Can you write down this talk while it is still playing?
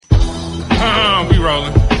We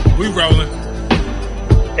rolling. We rolling.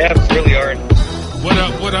 Cavs really aren't. What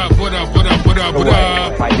up, what up, what up, what up, what up, what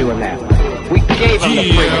up? By doing that. We gave them the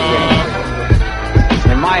freaking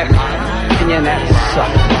game. In my opinion, that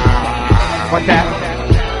sucks. What's that?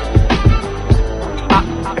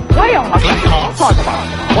 Playoffs? Talk about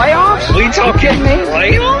playoffs? We talking me?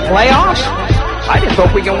 playoffs? Playoffs? I just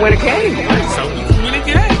hope we can win a game. So we can win a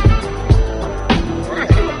game.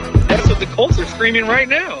 That's what the Colts are screaming right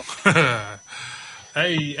now.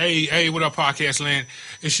 Hey, what up, podcast land?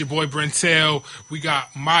 It's your boy Brentel. We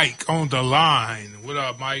got Mike on the line. What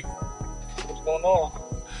up, Mike? What's going on?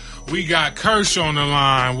 We got Kirsch on the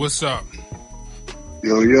line. What's up?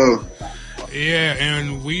 Yo. Yeah,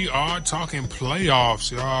 and we are talking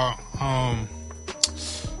playoffs, y'all.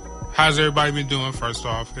 How's everybody been doing, first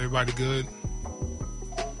off? Everybody good?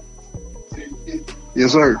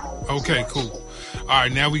 Yes, sir. Okay, cool. All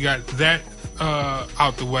right, now we got that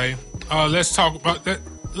out the way. Let's talk about that.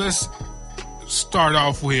 Let's start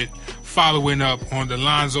off with following up on the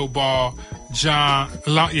Lonzo Ball, John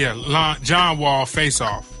Wall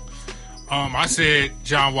face-off. I said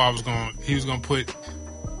John Wall was gonna put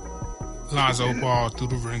Lonzo Ball through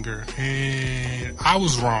the ringer, and I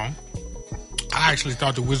was wrong. I actually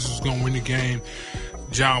thought the Wizards was gonna win the game.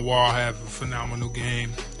 John Wall had a phenomenal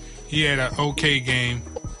game. He had an okay game.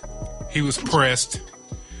 He was pressed,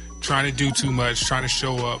 trying to do too much, trying to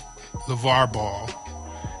show up LeVar Ball,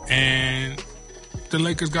 and the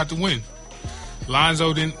Lakers got the win.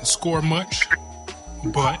 Lonzo didn't score much,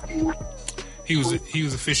 but he was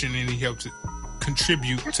efficient and he helped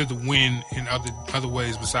contribute to the win in other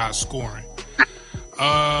ways besides scoring.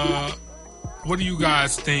 What do you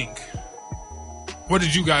guys think? What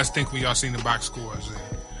did you guys think when y'all seen the box scores and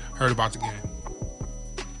heard about the game?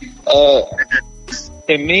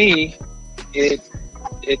 To me, it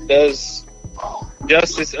does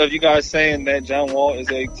justice of you guys saying that John Wall is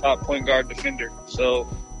a top point guard defender. So,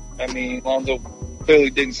 I mean, Lonzo clearly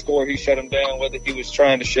didn't score. He shut him down, whether he was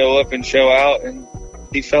trying to show up and show out and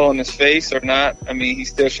he fell on his face or not. I mean, he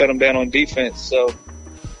still shut him down on defense. So,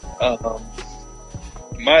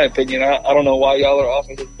 in my opinion, I don't know why y'all are off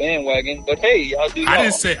of his bandwagon, but hey, y'all do y'all. I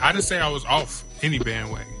didn't say I was off any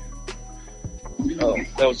bandwagon. Oh,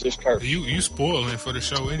 that was just Kirsch. You spoiling for the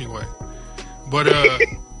show anyway. But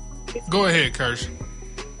go ahead, Kirsch.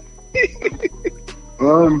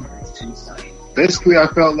 Basically, I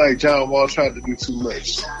felt like John Wall tried to do too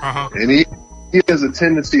much, and he has a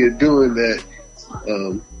tendency of doing that,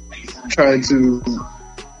 trying to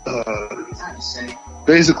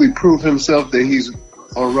basically prove himself that he's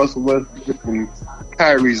on Russell Westbrook and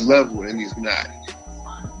Kyrie's level, and he's not.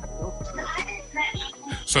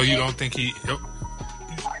 So you don't think he?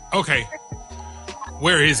 Okay,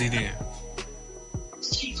 where is he then?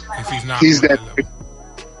 If he's not, he's that.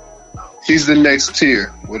 He's the next tier,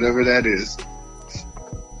 whatever that is.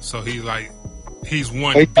 So he's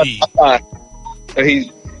 1B.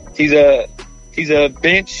 He's a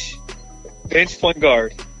bench point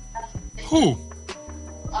guard. Who?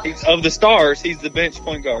 He's of the stars. He's the bench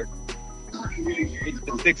point guard. He's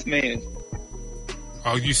the sixth man.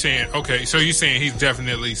 Oh, you saying okay? So you saying he's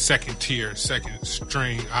definitely second tier, second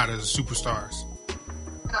string out of the superstars?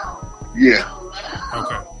 Yeah.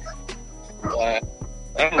 Okay. I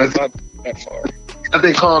don't know about that far. I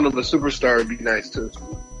think calling him a superstar would be nice too.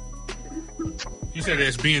 You said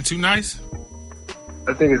it's being too nice?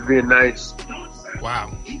 I think it's being nice.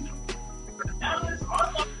 Wow.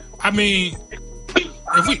 I mean,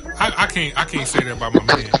 I can't say that about my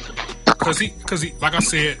man, because he like I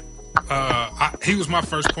said, he was my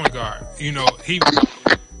first point guard. You know,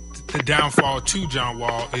 the downfall to John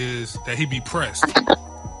Wall is that he be pressed,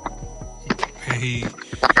 and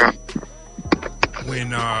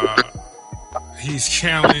when he's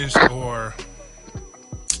challenged or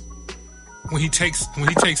when he takes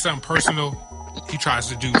something personal, he tries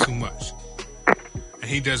to do too much, and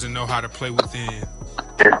he doesn't know how to play within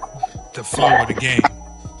the flow of the game.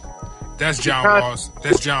 That's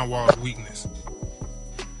John Wall's weakness.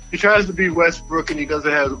 He tries to be Westbrook, and he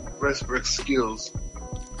doesn't have Westbrook's skills.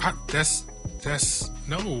 I don't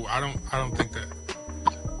think that.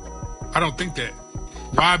 I don't think that.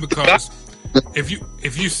 Why? Because if you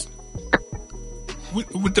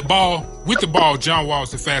with the ball, John Wall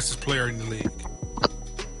is the fastest player in the league,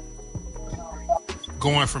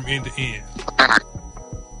 going from end to end.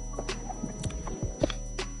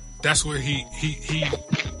 That's where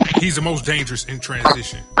he's the most dangerous in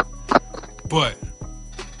transition, but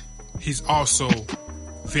he's also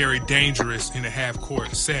very dangerous in a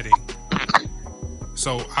half-court setting.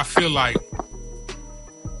 So I feel like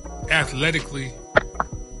athletically,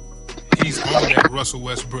 he's on that Russell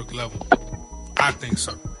Westbrook level. I think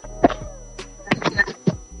so.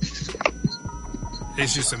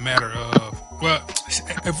 It's just a matter of, well,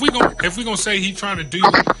 if we gonna say he trying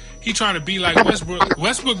to be like Westbrook.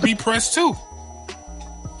 Westbrook be pressed too,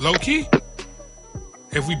 low key.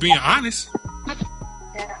 If we being honest,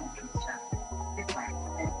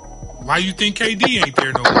 why you think KD ain't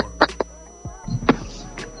there no more?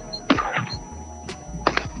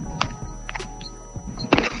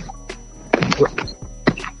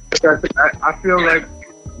 I feel like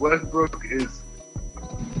Westbrook is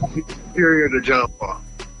superior to John Wall.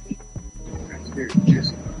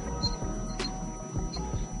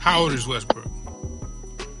 How old is Westbrook?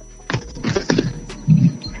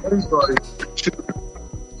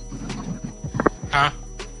 Huh?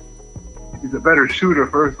 He's a better shooter,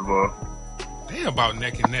 first of all. They about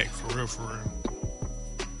neck and neck, for real, for real.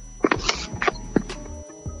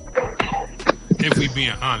 If we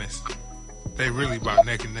being honest, they really about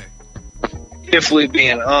neck and neck. If we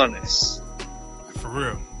being honest. For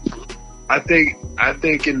real. I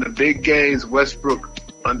think in the big games, Westbrook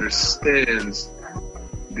understands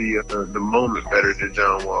the moment better than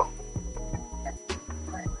John Wall.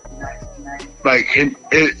 Like in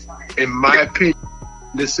my opinion,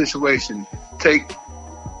 this situation, take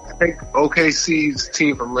OKC's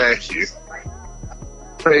team from last year,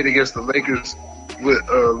 played against the Lakers with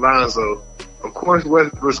Lonzo. Of course,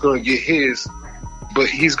 Westbrook's going to get his, but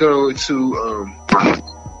he's going to.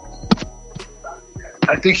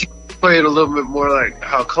 I think he played a little bit more like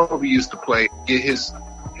how Kobe used to play, get his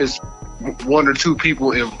one or two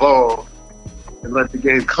people involved and let the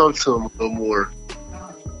game come to him a little more.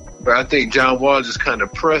 But I think John Wall just kind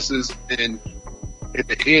of presses, and at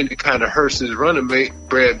the end it kind of hurts his running mate,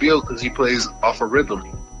 Brad Beal, because he plays off a rhythm.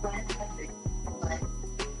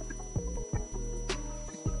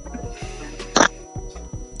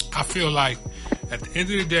 I feel like at the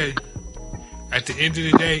end of the day,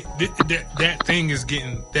 that thing is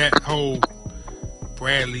getting, that whole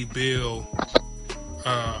Bradley, Beal,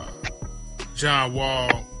 John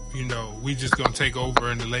Wall, we just gonna take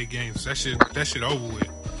over in the late games. That shit over with.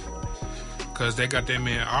 Cause they got that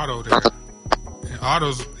man Otto there. And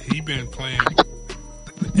Otto's, he been playing.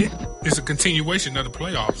 It's a continuation of the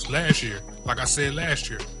playoffs last year. Like I said last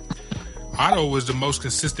year, Otto was the most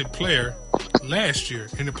consistent player last year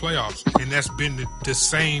in the playoffs, and that's been the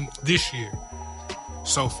same this year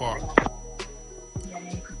so far.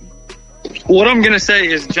 What I'm going to say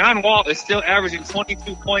is John Wall is still averaging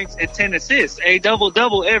 22 points and 10 assists, a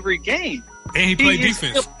double-double every game. And he played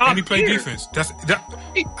defense.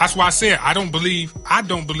 That's why I said I don't believe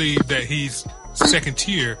that he's second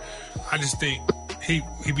tier. I just think he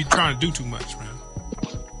be trying to do too much, man.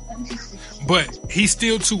 But he's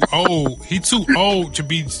still too old. He's too old to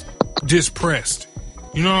be dispressed.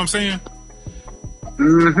 You know what I'm saying?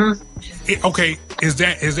 Mm-hmm. Okay, is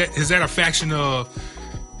that a faction of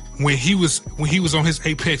when he was on his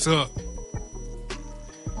apex up?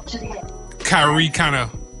 Kyrie kind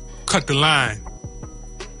of cut the line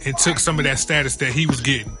and took some of that status that he was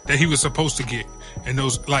getting, that he was supposed to get, in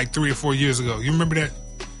those like 3 or 4 years ago. You remember that?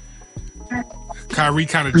 Kyrie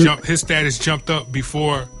kind of jumped, his status jumped up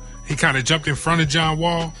before he kind of jumped in front of John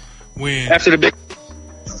Wall when after the big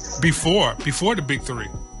before the big three.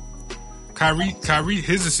 Kyrie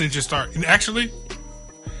his ascension started. And actually,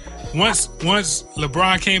 once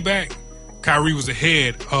LeBron came back, Kyrie was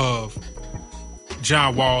ahead of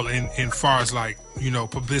John Wall in far as like,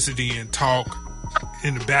 publicity and talk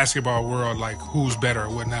in the basketball world, like who's better or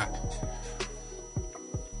whatnot.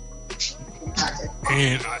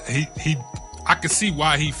 And I could see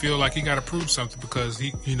why he feel like he got to prove something, because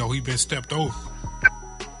he been stepped over.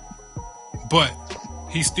 But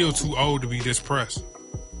he's still too old to be this pressed.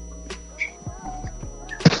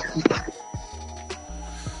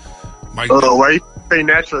 Why you say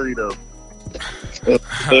naturally though?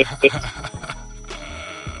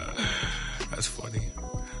 That's funny.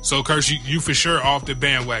 So, Curse, you for sure off the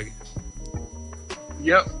bandwagon.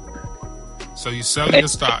 Yep. So you selling your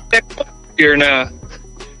stock here now?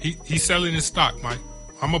 He's selling his stock, Mike.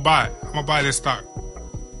 I'm gonna buy it. I'm gonna buy this stock.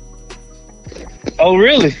 Oh,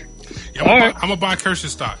 really? Yeah, I'm gonna buy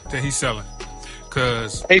Curse's stock that he's selling,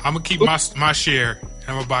 because I'm gonna keep my share, and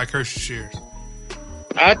I'm gonna buy Curse's shares.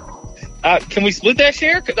 Can we split that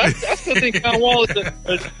share? Because I still think John Wall is a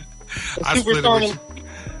superstar.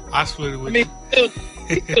 I split it with you.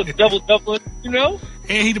 He's still double-doubling, And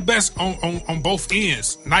he the best on both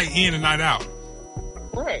ends, night in and night out.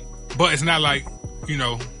 Right. But it's not like,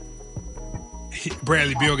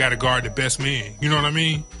 Bradley Beal got to guard the best man. You know what I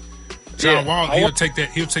mean? John Wall, he'll take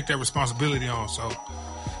that responsibility on. So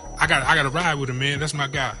I got to ride with him, man. That's my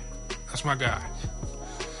guy. That's my guy.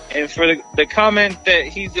 And for the comment that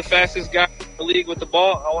he's the fastest guy in the league with the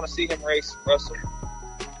ball, I want to see him race Russell.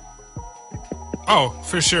 Oh,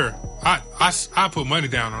 for sure. I put money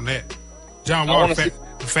down on that. John Wall the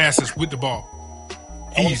fastest with the ball.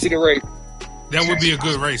 I want to see the race. That would be a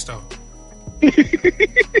good race, though.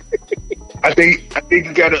 I think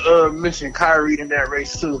you got to mention Kyrie in that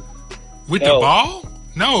race too. With the ball?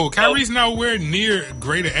 No, Kyrie's nowhere near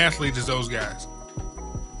greater athlete as those guys.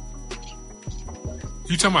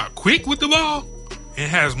 You talking about quick with the ball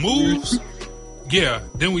and has moves? Yeah,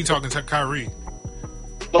 then we talking to Kyrie.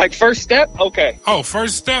 Like first step? Okay. Oh,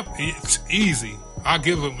 first step? It's easy. I'll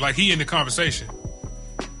give him, like, he in the conversation.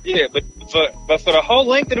 Yeah, but for the whole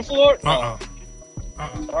length of the floor? Uh-uh.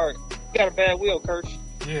 All right. You got a bad wheel, Kirsch.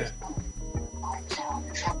 Yeah.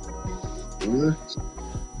 Really?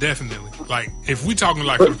 Definitely. Like, if we talking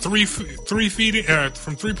like from 3 feet in,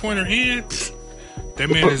 from 3-pointer in, that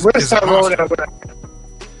man is a monster.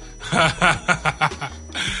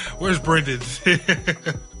 Where's Brendan?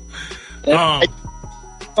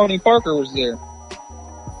 Tony Parker was there.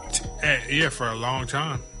 Yeah, for a long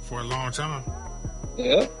time.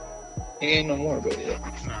 Yeah. He ain't no more, but yeah.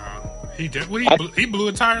 Nah, he did. He blew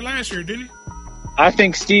a tire last year, didn't he? I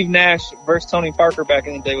think Steve Nash versus Tony Parker back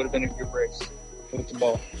in the day would have been a good race with the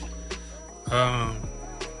ball.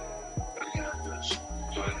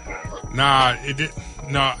 Nah, it did.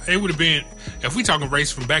 Nah, it would have been, if we talking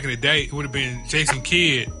race from back in the day, it would have been Jason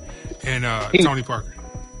Kidd and Tony Parker.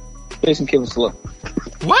 Jason Kidd was slow.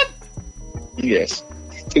 What? Yes,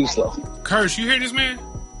 too slow. Kirsch, you hear this man?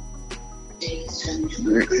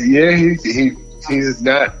 Yeah, he's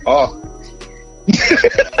not off.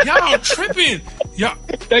 Y'all tripping? Y'all,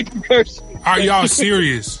 Thank you, Kirsch. are y'all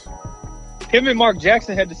serious? Him and Mark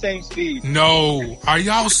Jackson had the same speed. No, are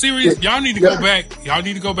y'all serious? Y'all need to go back. Y'all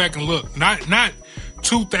need to go back and look. Not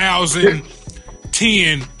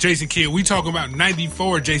 2010 Jason Kidd. We talking about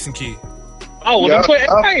 94 Jason Kidd. Oh, well,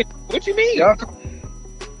 what you mean?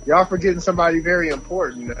 Y'all forgetting somebody very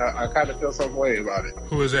important. I kind of feel some way about it.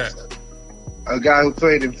 Who is that? A guy who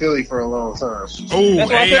played in Philly for a long time.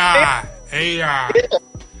 Oh, AI. Yeah.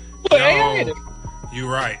 No, you're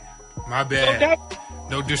right. My bad.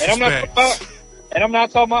 No disrespect. And I'm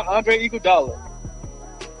not talking about Andre Iguodala.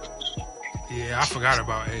 Yeah, I forgot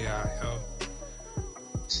about AI, yo.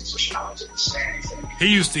 He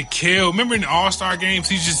used to kill. Remember in the All-Star games,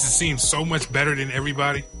 he just seemed so much better than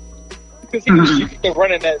everybody. Because he was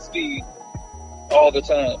running that speed all the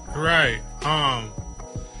time. Right. All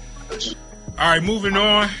right, moving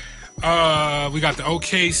on. We got the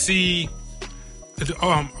OKC,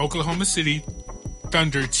 Oklahoma City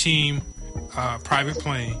Thunder team, private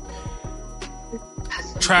plane,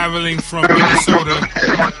 traveling from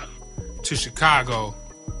Minnesota to Chicago.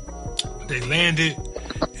 They landed,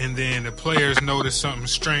 and then the players noticed something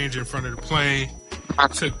strange in front of the plane,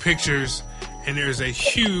 took pictures, and there's a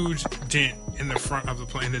huge dent in the front of the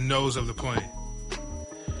plane, the nose of the plane.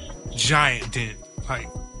 Giant dent. Like,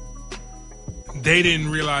 they didn't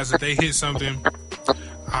realize that they hit something.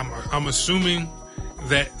 I'm assuming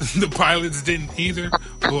that the pilots didn't either.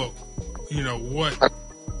 Well, you know, what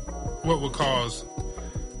would cause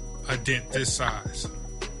a dent this size?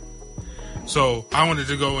 So I wanted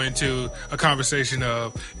to go into a conversation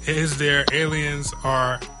of, is there aliens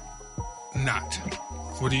or not?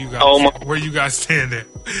 What do you guys? Where you guys stand at?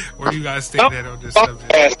 Where do you guys stand at on this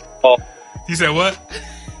subject? Basketball. You said what?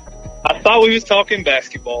 I thought we was talking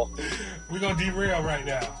basketball. We're gonna derail right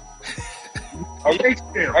now.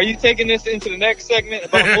 Are you taking this into the next segment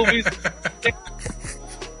about movies?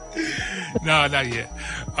 No, not yet.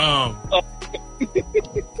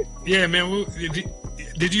 Yeah, man.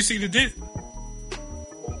 Did you see the dent?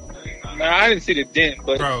 Nah, I didn't see the dent,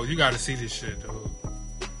 but bro, you got to see this shit, dude.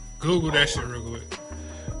 Google that shit real quick.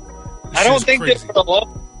 I don't think that we're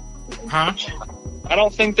alone. Huh? I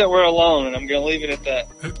don't think that we're alone, and I'm gonna leave it at that.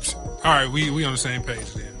 All right, we on the same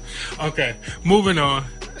page then. Okay, moving on.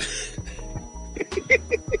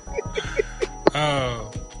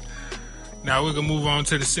 Now we're gonna move on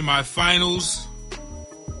to the semifinals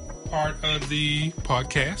part of the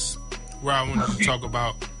podcast, where I wanted to talk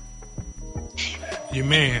about your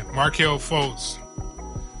man Markelle Fultz,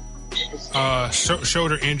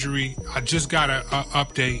 shoulder injury. I just got an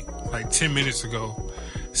update like 10 minutes ago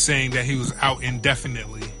saying that he was out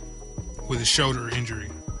indefinitely with a shoulder injury,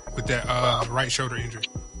 with that right shoulder injury.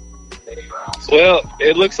 Well,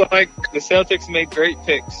 it looks like the Celtics made great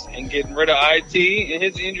picks in getting rid of IT and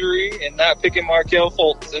his injury and not picking Markelle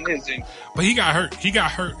Fultz and his injury. But he got hurt. He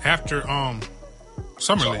got hurt after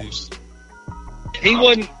summer league. He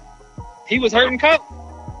wasn't. He was hurt in college.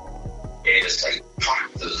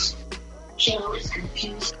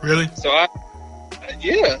 Really? So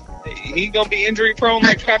yeah, he gonna be injury prone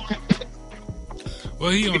like Kyrie.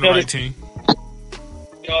 Well, he on the right team.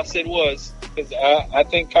 You know, I said was because I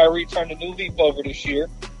think Kyrie turned a new leaf over this year.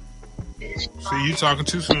 See, you talking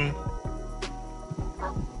too soon.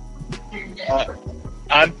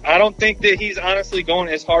 I don't think that he's honestly going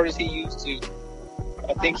as hard as he used to.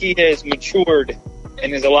 I think he has matured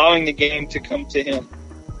and is allowing the game to come to him.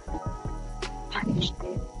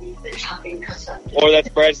 Or that's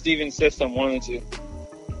Brad Stevens' system, one of the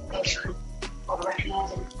two.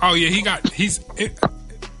 Oh yeah,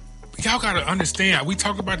 y'all gotta understand. We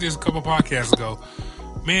talked about this a couple podcasts ago.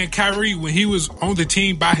 Man, Kyrie, when he was on the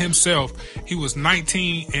team by himself, he was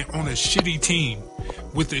 19 and on a shitty team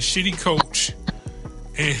with a shitty coach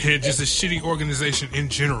and just a shitty organization in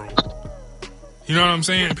general. You know what I'm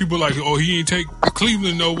saying? People are like, oh, he ain't take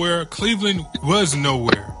Cleveland nowhere. Cleveland was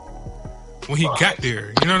nowhere when he got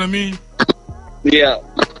there. You know what I mean? Yeah.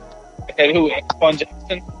 And who? Antoine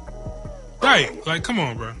Jackson? Right. Like, come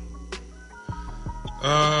on, bro.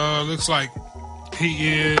 Looks like he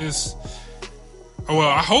is...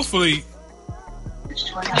 Well, hopefully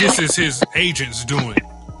this is his agent's doing,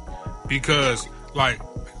 because like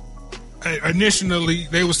initially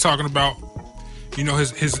they was talking about, you know,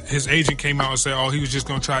 his agent came out and said, oh, he was just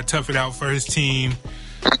gonna try to tough it out for his team,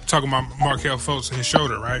 talking about Markelle Fultz and his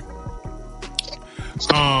shoulder, right?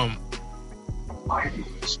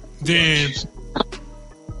 Then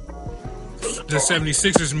the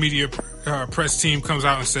 76ers media press team comes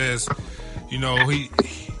out and says, you know,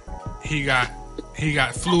 he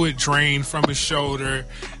got fluid drained from his shoulder.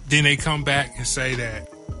 Then they come back and say that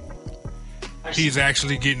he's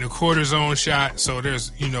actually getting a cortisone shot. So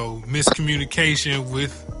there's, you know, miscommunication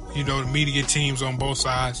with, you know, the media teams on both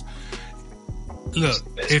sides. Look,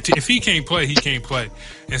 if he can't play, he can't play.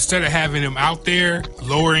 Instead of having him out there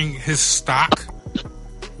lowering his stock,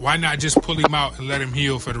 why not just pull him out and let him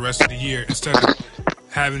heal for the rest of the year instead of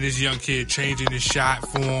having this young kid changing his shot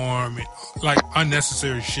form, and, like,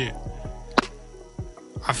 unnecessary shit.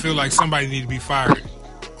 I feel like somebody need to be fired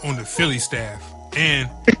on the Philly staff, and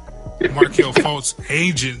Markelle Fultz's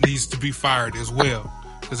agent needs to be fired as well,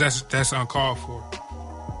 because that's uncalled for.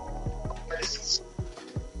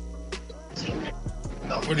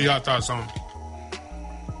 What are y'all thoughts on?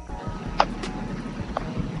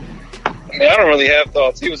 I mean, I don't really have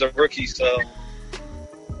thoughts. He was a rookie, so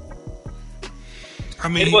I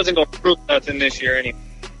mean, he wasn't going to prove nothing this year anyway.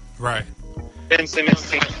 Right. Ben Simmons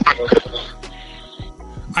team.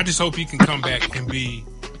 I just hope he can come back and be,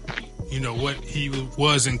 you know, what he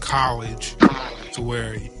was in college, to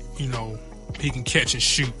where, you know, he can catch and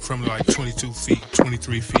shoot from like 22 feet,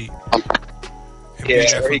 23 feet, and be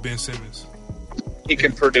that for Ben Simmons. He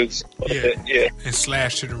can produce. Yeah, and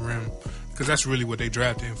slash to the rim, because that's really what they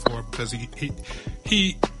drafted him for. Because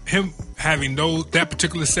him having that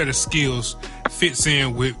particular set of skills fits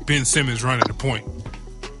in with Ben Simmons running the point.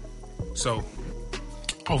 So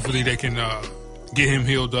hopefully they can get him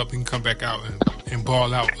healed up and come back out and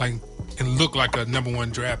ball out and look like a number one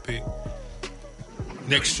draft pick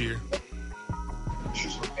next year.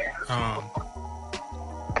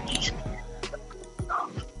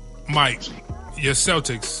 Mike, your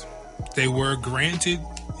Celtics, they were granted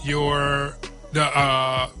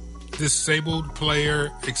the disabled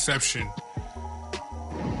player exception.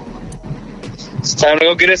 It's time to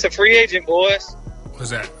go get us a free agent, boys. What was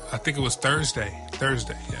that? I think it was Thursday.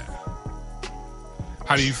 Yeah.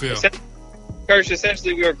 How do you feel? Kirsch,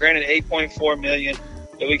 essentially we were granted $8.4 million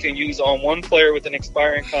that we can use on one player with an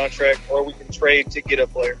expiring contract, or we can trade to get a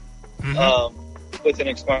player with an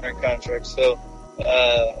expiring contract. So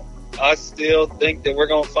I still think that we're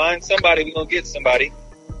going to find somebody. We're going to get somebody.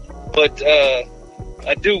 But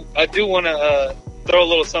I do want to throw a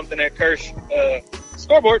little something at Kirsch.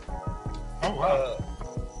 Scoreboard. Oh, wow.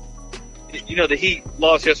 You know, the Heat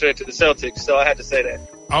lost yesterday to the Celtics, so I had to say that.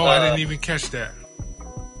 Oh, I didn't even catch that.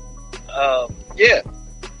 Yeah.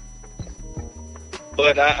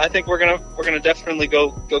 But I think we're gonna definitely go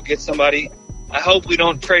get somebody. I hope we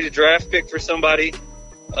don't trade a draft pick for somebody.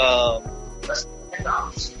 But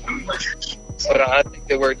I think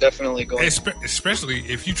that we're definitely going. Especially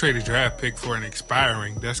if you trade a draft pick for an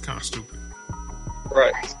expiring, that's kind of stupid.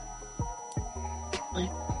 Right.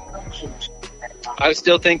 I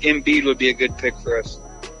still think Embiid would be a good pick for us.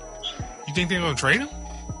 You think they're going to trade him?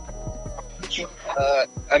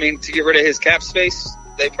 I mean, to get rid of his cap space,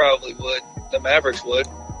 they probably would. The Mavericks would.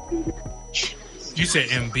 You said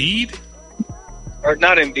Embiid? Or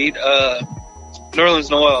not Embiid, Nerlens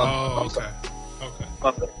Noel. Oh, okay.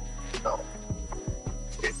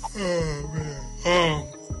 Oh, man.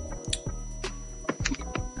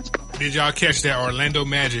 Did y'all catch that Orlando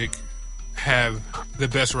Magic have the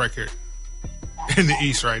best record in the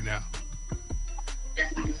East right now?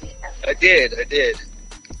 I did.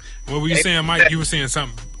 What were you saying, Mike? You were saying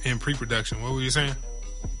something in pre-production. What were you saying?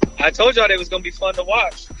 I told y'all it was going to be fun to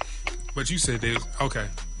watch. But you said they was okay.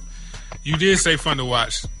 You did say fun to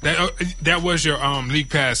watch. That was your League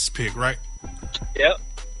Pass pick, right? Yep.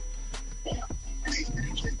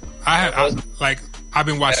 I've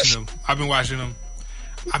been watching them.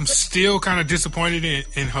 I'm still kind of disappointed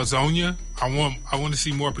in Hazonia. I want to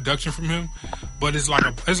see more production from him, but it's like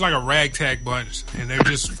a ragtag bunch, and they're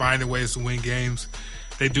just finding ways to win games.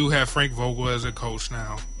 They do have Frank Vogel as a coach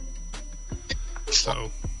now,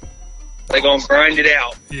 so they're gonna grind it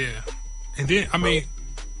out. Yeah, and then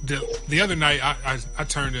the other night I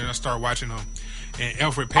turned in and I started watching them, and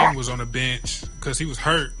Elfrid Payton was on the bench because he was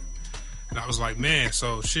hurt. And I was like, man,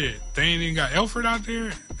 so shit, they ain't even got Elfrid out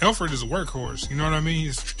there. Elfrid is a workhorse, you know what I mean?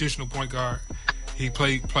 He's a traditional point guard. He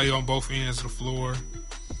play on both ends of the floor.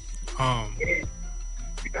 I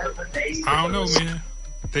don't know, man.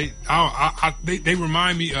 They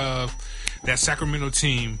remind me of that Sacramento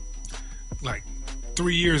team like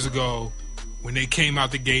 3 years ago when they came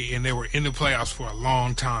out the gate and they were in the playoffs for a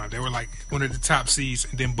long time. They were like one of the top seeds,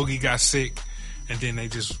 and then Boogie got sick, and then they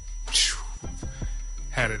just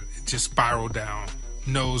had it. Just spiraled down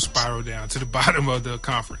to the bottom of the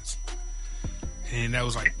conference. And that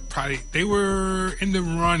was like probably, they were in the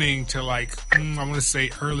running to like, I want to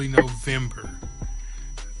say early November,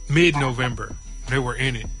 mid-November. They were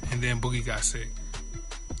in it, and then Boogie got sick.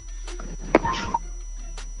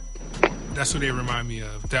 That's what they remind me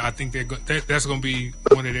of. I think that's going to be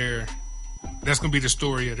that's going to be the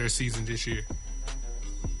story of their season this year.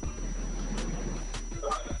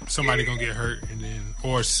 Somebody gonna get hurt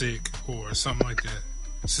or sick or something like that,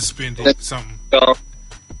 suspended, something.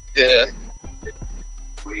 Yeah,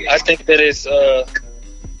 I think that is.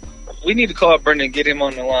 We need to call Brendan, get him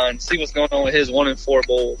on the line, see what's going on with his 1-4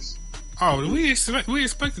 Bulls. Oh, we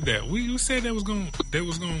expected that. We said that was going.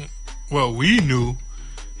 Well, we knew.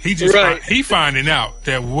 He just right. He finding out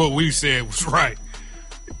that what we said was right.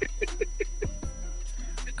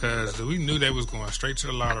 Because we knew they was going straight to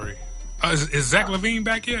the lottery. Is Zach LaVine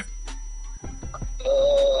back yet?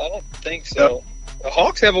 I don't think so. The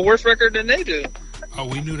Hawks have a worse record than they do. Oh,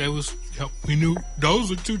 we knew we knew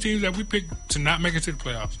those were two teams that we picked to not make it to the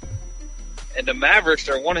playoffs. And the Mavericks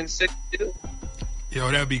are 1-6 too.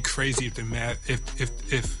 Yo, that'd be crazy if the Magic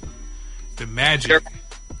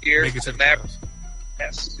make it to the playoffs.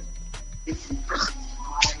 Yes.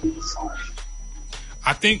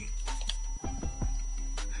 I think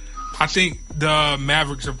the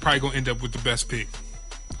Mavericks are probably going to end up with the best pick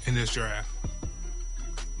in this draft.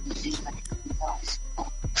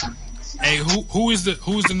 Hey, who is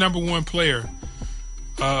the number one player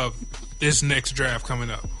of this next draft coming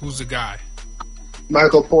up? Who's the guy?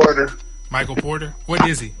 Michael Porter. Michael Porter? What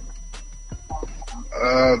is he?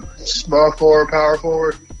 Small forward, power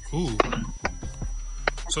forward. Ooh.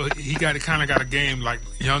 So he kind of got a game like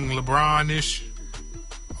young LeBron-ish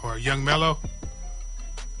or young Melo?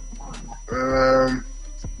 I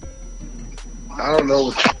don't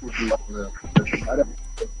know what would be.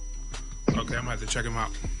 Okay, I might have to check him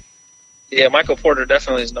out. Yeah, Michael Porter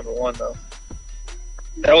definitely is number one, though.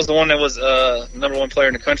 That was the one that was number one player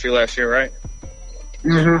in the country last year, right?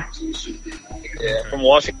 Mm-hmm. Yeah, okay. From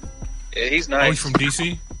Washington. Yeah, he's nice. Oh, he's from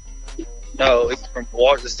D.C.? No, he's from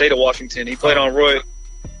the state of Washington. He played on Roy.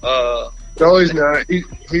 No, he's not.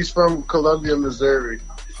 He's from Columbia, Missouri.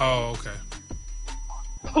 Oh, okay.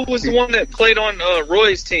 Who was the one that played on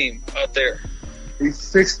Roy's team out there? He's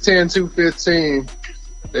 6'10", 215.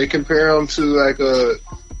 They compare him to like a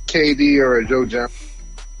KD or a Joe Johnson.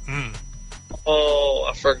 Oh,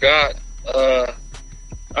 I forgot.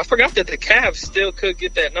 I forgot that the Cavs still could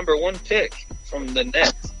get that number one pick from the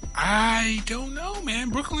Nets. I don't know, man.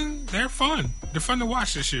 Brooklyn, they're fun. They're fun to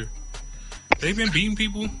watch this year. They've been beating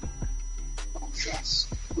people.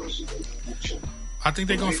 I think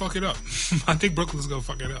they're going to fuck it up. I think Brooklyn's going to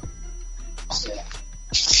fuck it up.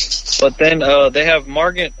 But then they have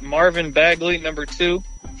Marvin Bagley, number 2,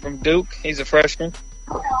 from Duke. He's a freshman.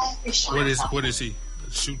 What is he?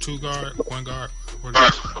 Shoot 2 guard, 1 guard? What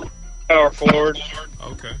is he? Power forward.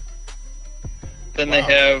 Okay. Then they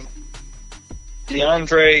have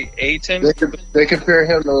DeAndre Ayton. They compare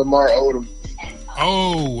him to Lamar Odom.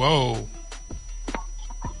 Oh.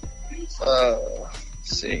 Let's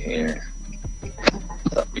see here.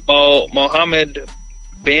 Mohamed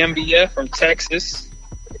Bambia from Texas.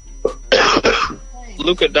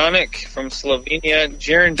 Luka Doncic from Slovenia.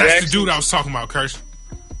 Jaren Jackson. That's the dude I was talking about, Kirsch.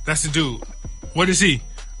 That's the dude. What is he,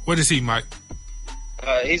 Mike?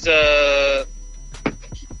 He's a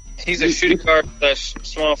shooting guard slash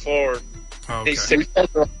small forward. Okay. He's 6.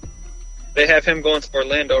 They have him going to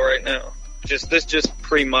Orlando right now. Just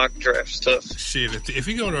pre-mock draft stuff. Shit, if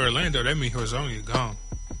he go to Orlando, that means Hezonja gone.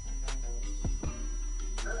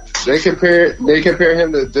 They compare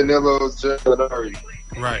him to Danilo Gallinari.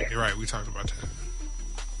 Right. We talked about that.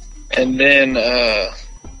 And then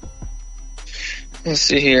let's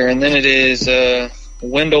see here. And then it is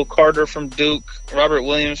Wendell Carter from Duke, Robert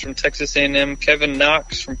Williams from Texas A&M, Kevin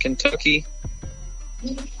Knox from Kentucky,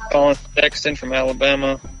 Colin Sexton from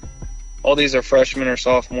Alabama. All these are freshmen or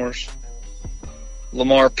sophomores.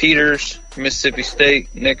 Lamar Peters, Mississippi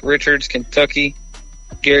State, Nick Richards, Kentucky,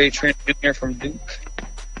 Gary Trent Jr. from Duke.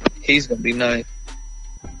 He's going to be nice.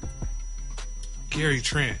 Gary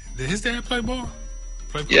Trent. Did his dad play ball?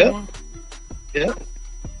 Yeah. Ball? Yeah.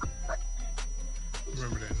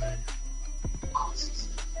 Remember that name.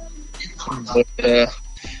 But,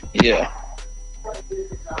 yeah.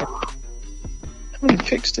 How many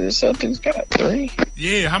picks did this Celtics got? 3?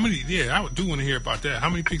 Yeah, how many? Yeah, I do want to hear about that. How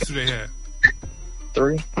many picks do they have?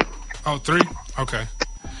 3. Oh, 3? Okay.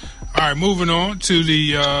 All right, moving on to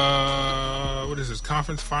the, what is this,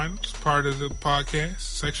 conference finals, part of the podcast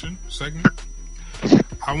segment.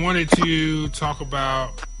 I wanted to talk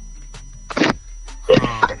about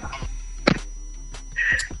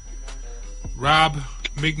Bob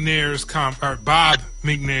McNair's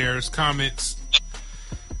comments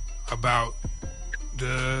about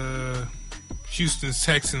the Houston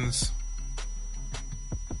Texans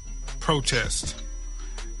protest.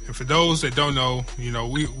 And for those that don't know, we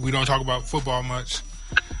don't talk about football much,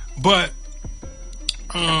 but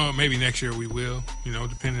maybe next year we will,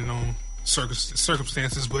 depending on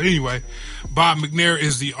circumstances. But anyway, Bob McNair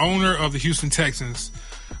is the owner of the Houston Texans.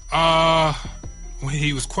 When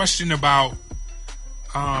he was questioned about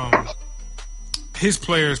his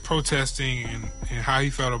players protesting and how he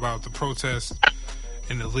felt about the protest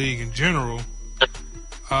in the league in general,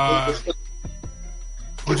 what'd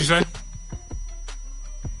you say?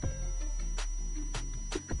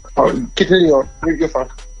 Continue on. You're fine.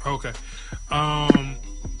 Okay.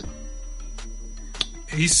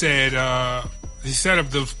 He said he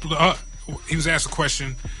was asked a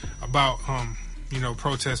question about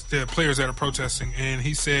the players that are protesting, and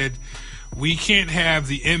he said, we can't have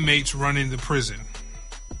the inmates running the prison.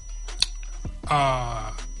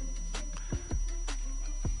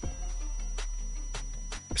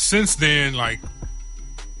 Since then,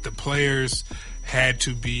 the players had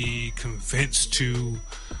to be convinced to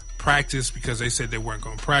practice because they said they weren't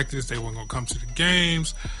going to practice, they weren't going to come to the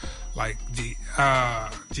games. Like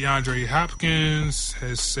DeAndre Hopkins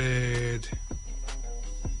has said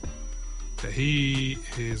that he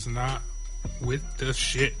is not with the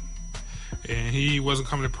shit, and he wasn't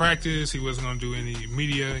coming to practice. He wasn't going to do any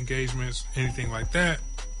media engagements, anything like that.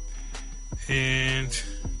 And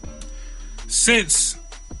since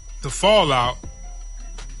the fallout,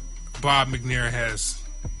 Bob McNair has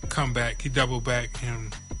come back. He doubled back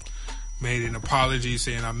and made an apology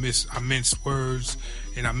saying I minced words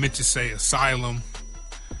and I meant to say asylum.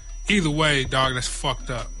 Either way, dog, that's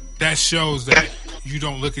fucked up. That shows that you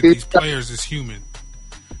don't look at these players as human.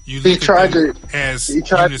 You look at them as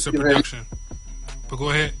units of production. But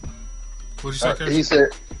go ahead. What did you say, Curtis? He said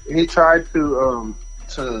he tried to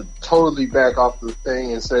totally back off the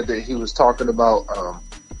thing and said that he was talking about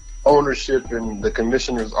ownership in the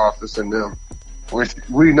commissioner's office and them, which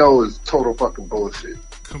we know is total fucking bullshit.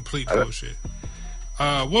 Complete bullshit.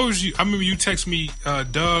 What was you? I remember you text me,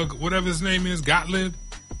 Doug, whatever his name is, Gottlieb.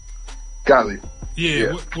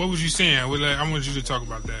 Yeah. What was you saying? I wanted you to talk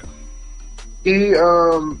about that. He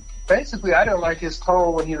basically, I didn't like his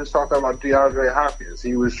tone when he was talking about DeAndre Hopkins.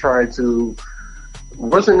 He was trying to,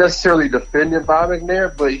 wasn't necessarily defending Bob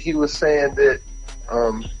McNair, but he was saying that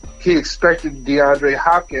he expected DeAndre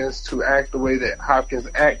Hopkins to act the way that Hopkins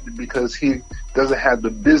acted because he doesn't have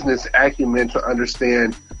the business acumen to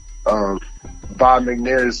understand Bob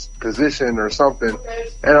McNair's position or something.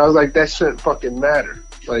 And I was like, that shouldn't fucking matter.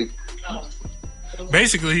 Like,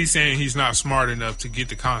 basically, he's saying he's not smart enough to get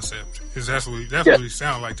the concept. That's what he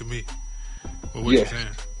sounded like to me. But what you're saying?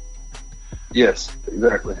 Yes,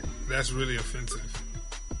 exactly. That's really offensive.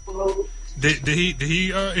 Did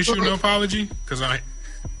he issue an apology? Because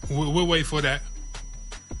we'll wait for that.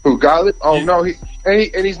 Who, Gottlieb? Oh, yeah. No,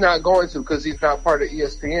 he's not going to because he's not part of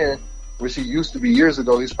ESPN, which he used to be years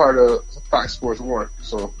ago. He's part of Fox Sports 1.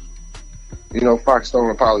 So, Fox don't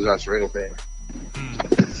apologize for anything.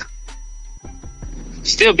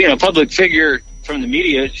 Still being a public figure from the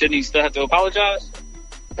media, shouldn't he still have to apologize?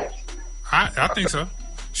 I think so.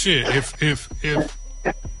 Shit, if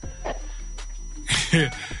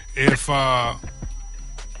if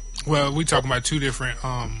well, we talking about two different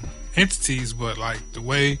entities, but like the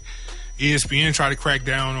way ESPN try to crack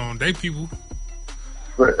down on their people,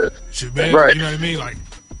 shit, man, Right. you know what I mean? Like,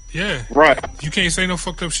 yeah, Right. you can't say no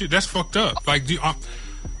fucked up shit. That's fucked up. Like,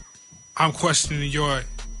 I'm questioning your,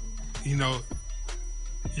 you know,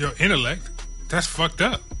 your intellect. That's fucked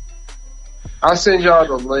up. I'll send y'all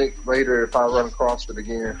the link later if I run across it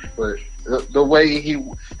again. But the way he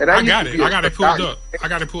and I got used it. to be I a got it Doug pulled Gottlieb- up. I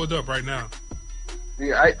got it pulled up right now.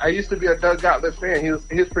 Yeah, I used to be a Doug Gottlieb fan. He was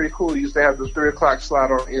pretty cool. He used to have the 3 o'clock slot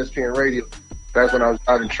on ESPN radio back when I was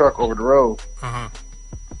driving truck over the road. Uh-huh.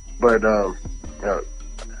 But you know,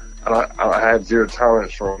 I have zero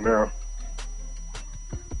tolerance for him now.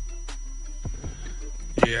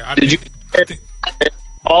 Yeah, I Did think,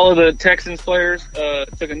 All of the Texans players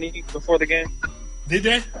took a knee before the game. did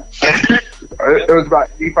they? It was about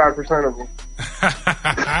 85% of them.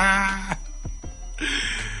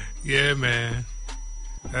 Yeah, man.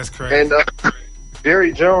 That's crazy. And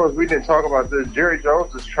Jerry Jones, we didn't talk about this. Jerry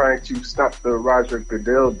Jones is trying to stop the Roger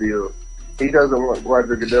Goodell deal. He doesn't want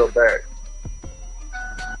Roger Goodell back.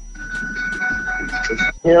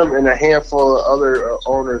 It's him and a handful of other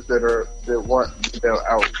owners that want Goodell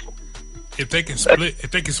out. if they can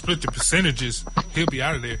split the percentages, he'll be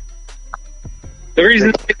out of there. The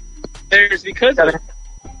reason there's because of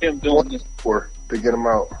him doing this. To get him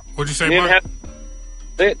out. What'd you say, They, Mark?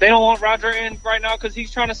 they don't want Roger in right now because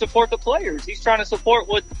he's trying to support the players. He's trying to support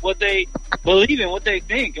what they believe in, what they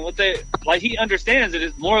think, and what they like. He understands that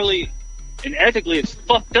it's morally and ethically it's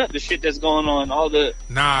fucked up. The shit that's going on, all the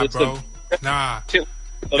Nah, it's bro. Nah, so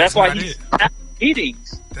that's why not he's it. at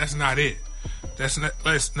meetings. that's not it. That's not.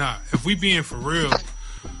 Let's not. If we being for real,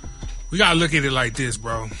 we gotta look at it like this,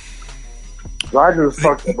 bro. Roger's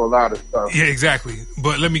fucked up a lot of stuff. Yeah, exactly.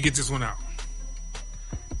 But let me get this one out.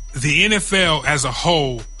 The NFL as a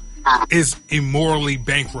whole is immorally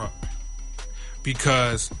bankrupt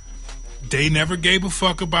because they never gave a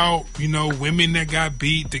fuck about, you know, women that got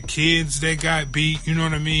beat, the kids that got beat, you know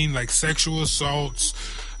what I mean? Like sexual assaults,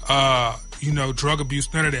 you know, drug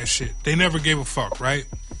abuse, none of that shit. They never gave a fuck, right?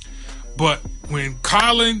 But when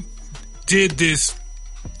Colin did this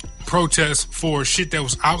protest for shit that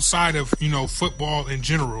was outside of, you know, football in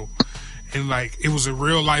general, and like it was a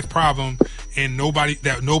real life problem and nobody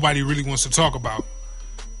really wants to talk about,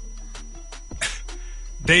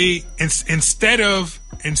 they instead of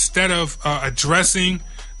addressing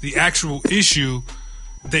the actual issue,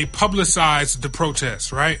 they publicized the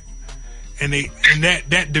protest, right? And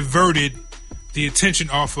that diverted the attention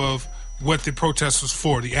off of what the protest was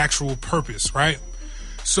for, the actual purpose, right?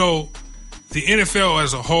 So the NFL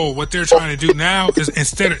as a whole, what they're trying to do now is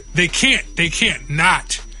they can't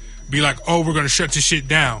not be like, oh, we're going to shut this shit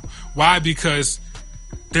down. Why? Because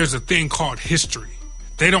there's a thing called history.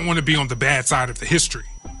 They don't want to be on the bad side of the history.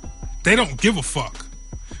 They don't give a fuck.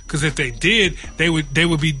 Because if they did, they would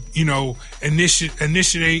be, you know,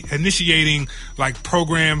 initiating like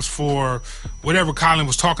programs for whatever Colin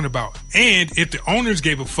was talking about. And if the owners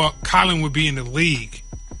gave a fuck, Colin would be in the league.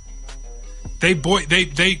 They blacklisted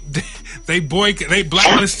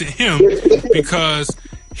him because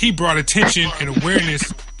he brought attention and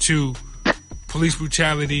awareness to police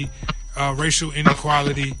brutality, racial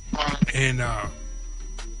inequality, and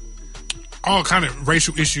all kind of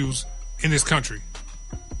racial issues in this country.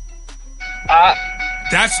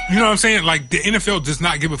 That's, you know what I'm saying? Like, the NFL does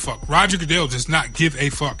not give a fuck. Roger Goodell does not give a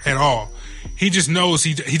fuck at all. He just knows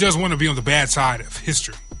he doesn't want to be on the bad side of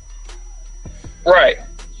history. Right.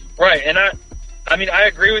 And I mean, I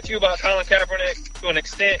agree with you about Colin Kaepernick to an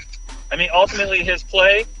extent. I mean, ultimately his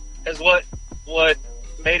play is what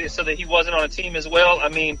made it so that he wasn't on a team as well. I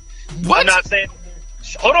mean, What? I'm not saying.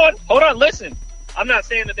 Hold on, listen. I'm not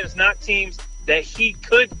saying that there's not teams that he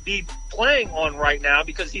could be playing on right now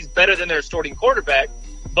because he's better than their starting quarterback.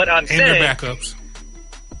 But I'm And their saying backups.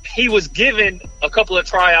 he was given a couple of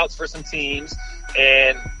tryouts for some teams,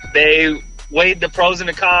 and they weighed the pros and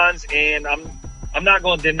the cons. And I'm not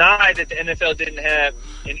going to deny that the NFL didn't have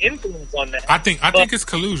an influence on that. I think it's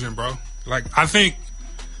collusion, bro. Like, I think,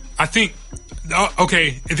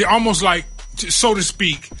 okay, they're almost like, so to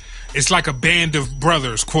speak, it's like a band of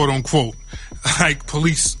brothers, quote unquote, like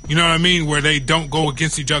police. You know what I mean? Where they don't go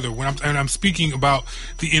against each other. I'm speaking about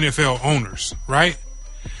the NFL owners, right?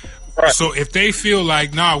 Right. So if they feel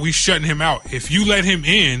like, nah, we shutting him out. If you let him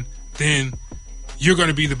in, then you're going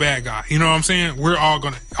to be the bad guy. You know what I'm saying? We're all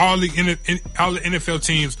the NFL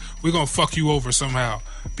teams, we're going to fuck you over somehow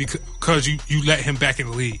because you let him back in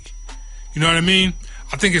the league. You know what I mean?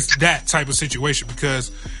 I think it's that type of situation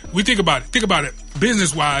because we think about it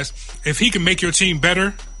business wise. If he can make your team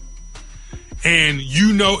better and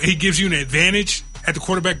you know he gives you an advantage at the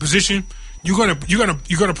quarterback position, you're gonna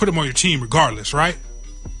put him on your team regardless, right?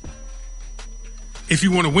 If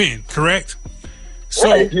you want to win, correct? So,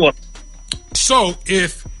 Right. so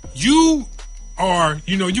if you are,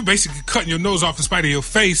 you basically cutting your nose off in spite of your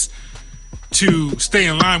face to stay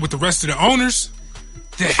in line with the rest of the owners,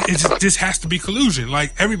 this has to be collusion.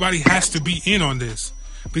 Like, everybody has to be in on this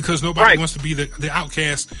because nobody wants to be the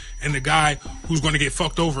outcast and the guy who's going to get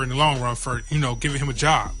fucked over in the long run for, giving him a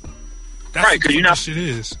job. That's Right, what because you're this shit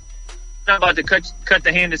is. not about to cut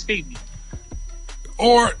the hand that's feeding you.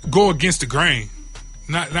 Or go against the grain.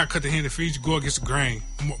 Not cut the hand that feeds you, go against the grain.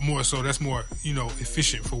 More so, that's more,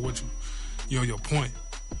 efficient for what your point.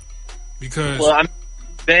 Because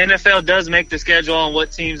the NFL does make the schedule on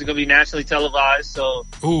what teams are going to be nationally televised. So,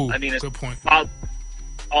 it's good point.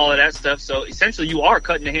 All of that stuff. So, essentially, you are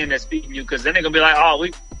cutting the hand that's feeding you because then they're going to be like, oh,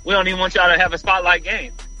 we don't even want y'all to have a spotlight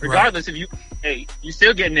game. Regardless if you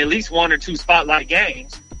still getting at least one or two spotlight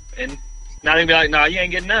games. And now they're going to be like, no, you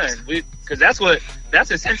ain't getting none. Because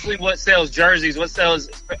that's essentially what sells jerseys, what sells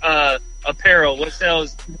apparel, what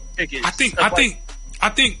sells tickets. I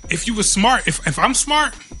think if you were smart, if I'm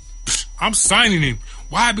smart, I'm signing him.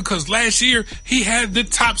 Why? Because last year he had the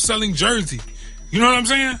top selling jersey. You know what I'm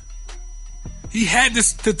saying? He had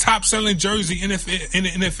the top selling jersey in the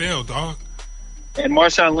NFL, dog. And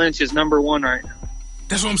Marshawn Lynch is number one right now.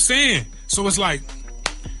 That's what I'm saying. So it's like,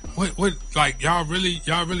 what? Like, y'all really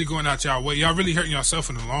going out y'all way? Y'all really hurting yourself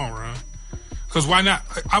in the long run? Because why not?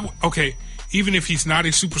 Okay, even if he's not a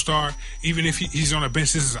superstar, even if he's on a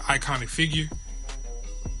bench, this is an iconic figure.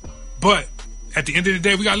 But at the end of the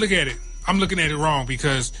day, we gotta look at it. I'm looking at it wrong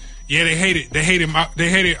because they hated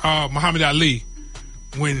Muhammad Ali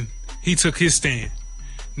when he took his stand.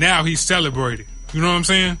 Now he's celebrated. You know what I'm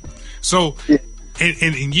saying? So, and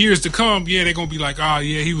in years to come, they're gonna be like,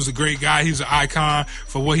 he was a great guy. He was an icon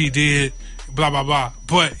for what he did. Blah blah blah.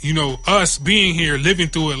 But us being here, living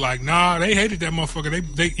through it, like, nah, they hated that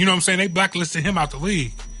motherfucker. They you know what I'm saying? They blacklisted him out the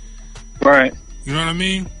league. Right. You know what I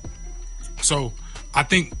mean? So I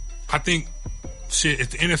think shit. If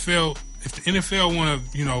the NFL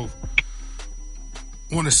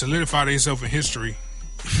want to solidify themselves in history,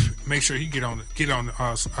 make sure he get on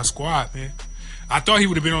a squad, man. I thought he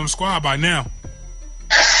would have been on the squad by now,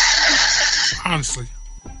 honestly.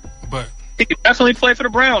 But he could definitely play for the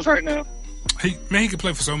Browns right now. He could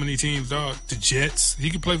play for so many teams, dog. The Jets.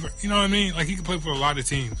 He could play for, you know what I mean? Like, he could play for a lot of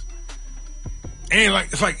teams. And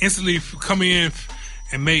it's like instantly come in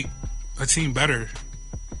and make a team better.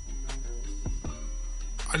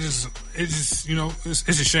 It's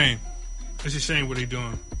a shame. It's a shame what they're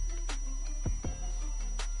doing.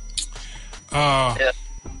 Yeah.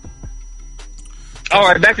 All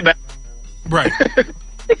right, back to back. Right.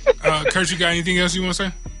 Kurt, you got anything else you want to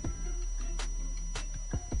say?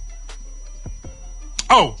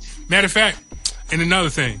 Oh, matter of fact, and another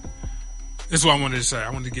thing. This is what I wanted to say. I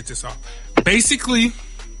wanted to get this off. Basically,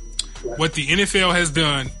 what the NFL has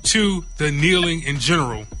done to the kneeling in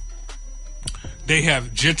general, they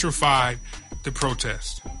have gentrified the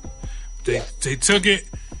protest. They took it,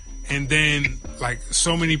 and then, like,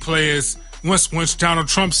 so many players, once Donald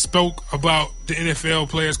Trump spoke about the NFL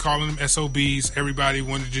players calling them SOBs, everybody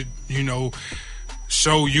wanted to,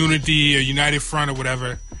 show unity or united front or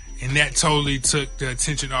whatever, and that totally took the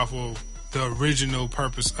attention off of the original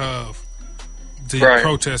purpose of the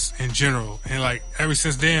protests in general. And, like, ever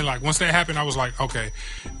since then, like, once that happened, I was like, okay,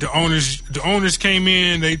 the owners came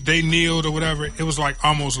in, they kneeled or whatever. It was like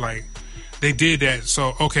almost like they did that.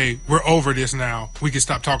 So, okay, we're over this now. We can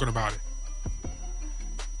stop talking about it.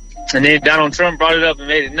 And then Donald Trump brought it up and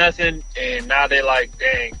made it nothing. And now they're like,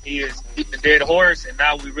 dang, he's a dead horse. And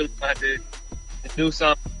now we really have to do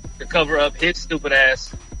something to cover up his stupid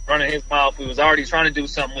ass running his mouth. We was already trying to do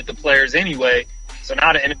something with the players anyway. So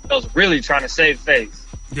now the NFL's really trying to save face.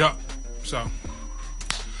 Yep. So,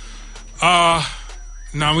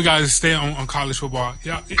 now we gotta stay on college football.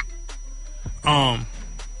 Yeah. Hold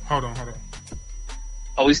on.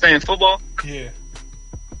 Are we staying football? Yeah.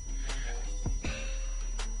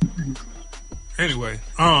 Anyway,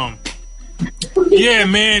 yeah,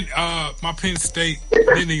 man. My Penn State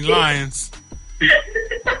Nittany Lions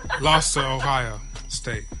lost to Ohio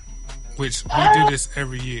State, which we do this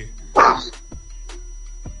every year.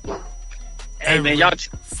 Hey, every man, y'all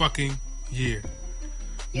fucking year.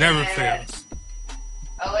 Never fails.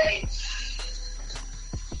 Oh wait.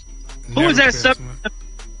 Who was that?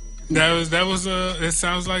 That was it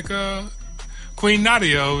sounds like Queen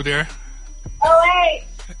Nadia over there. Oh wait.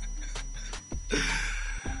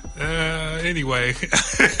 Anyway,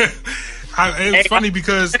 it's funny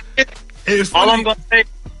because it's funny. All I'm gonna say,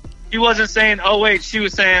 She wasn't saying, "Oh wait," she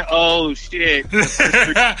was saying, "Oh shit."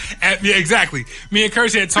 Yeah, exactly. Me and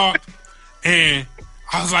Kirsty had talked, and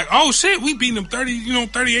I was like, "Oh shit, we beating them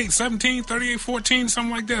 38-17, 38-14,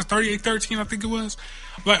 something like that, 38-13, I think it was."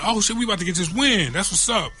 Like, oh shit, we about to get this win. That's what's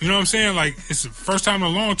up. You know what I'm saying? Like, it's the first time in a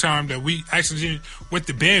long time that we actually went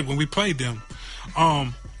to bed when we played them.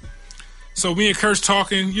 So me and Kirst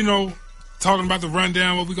talking, talking about the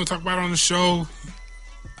rundown, what we gonna talk about on the show.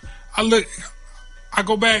 I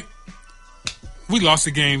go back. We lost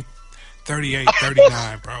the game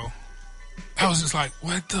 38-39, bro. I was just like,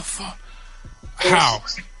 what the fuck?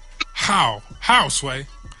 How, Sway?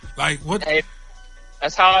 Like, what? Hey,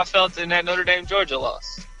 that's how I felt in that Notre Dame Georgia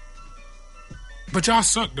loss. But y'all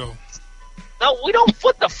suck, though. No, we don't.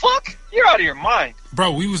 What the fuck? You're out of your mind.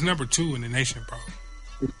 Bro, we was number 2 in the nation, bro.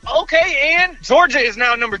 Okay, and Georgia is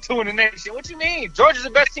now number 2 in the nation. What you mean? Georgia's the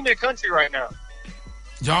best team in the country right now.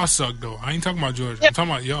 Y'all suck, though. I ain't talking about Georgia. I'm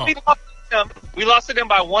talking about y'all. We lost to them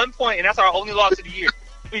by 1 point, and that's our only loss of the year.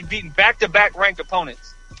 We've beaten back-to-back ranked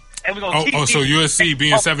opponents. And we're gonna keep so USC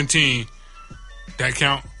being 17, that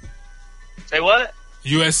count? Say what?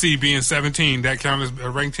 USC being 17, that count as a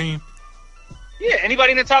ranked team? Yeah,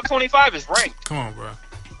 anybody in the top 25 is ranked. Come on, bro.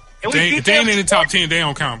 And If they ain't in the top 10, they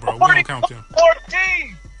don't count, bro. We don't count them.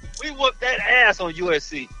 14! We whooped that ass on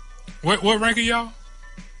USC. What rank are y'all?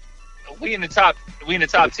 We in the top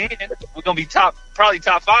 10. We're gonna be probably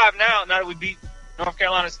top 5 now that we beat North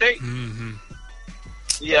Carolina State. Mm-hmm.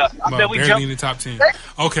 Yeah, I bet we barely jumped in the top 10.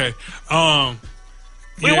 Okay.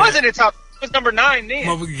 We was in the top. It was number 9 then.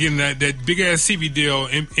 Motherfucker getting that big ass TV deal,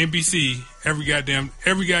 NBC, every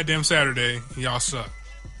goddamn Saturday. Y'all suck.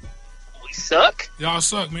 We suck. Y'all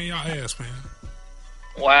suck, man. Y'all ass, man.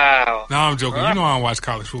 Wow. No, I'm joking. You know I don't watch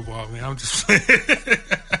college football, man. I'm just.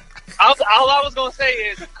 All I was gonna say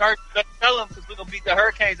is, Kurt, tell them because we're gonna beat the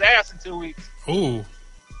Hurricanes' ass in 2 weeks. Ooh,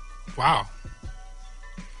 wow.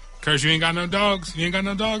 Kurt, you ain't got no dogs. You ain't got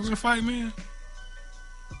no dogs in the fight, man.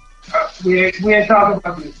 We ain't talking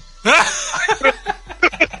about this.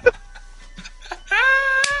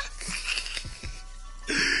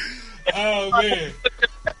 Oh man.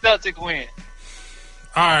 Celtic win.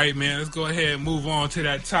 All right, man. Let's go ahead and move on to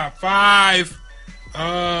that top 5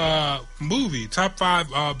 top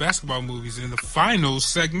 5 basketball movies in the final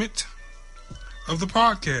segment of the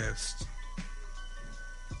podcast.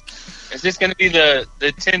 Is this going to be the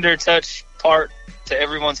tender touch part to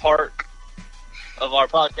everyone's heart of our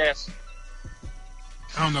podcast?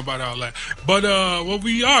 I don't know about all that, but what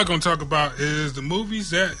we are going to talk about is the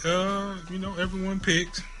movies that everyone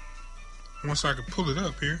picked. Once I can pull it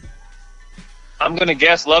up here, I'm going to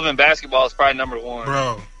guess Love and Basketball is probably number 1.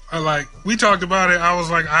 bro. We talked about it. I was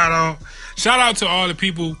like, shout out to all the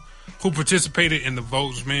people who participated in the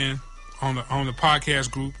votes, man, on the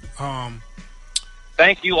podcast group.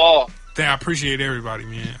 Thank you all. I appreciate everybody,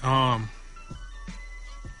 man.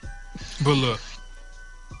 But look,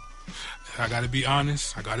 I got to be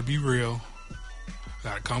honest. I got to be real. I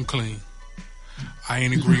got to come clean. I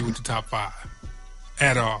ain't agree with the top 5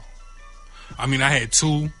 at all. I mean, I had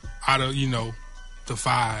 2 out of the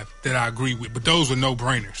 5 that I agree with, but those were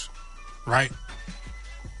no-brainers, right?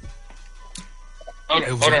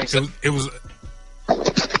 It was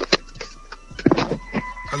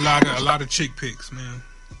a lot of chick picks, man.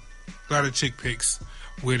 A lot of chick picks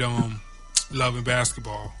with Love and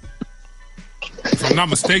Basketball. If I'm not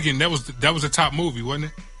mistaken, that was the top movie, wasn't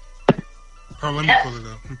it? Oh, let me pull it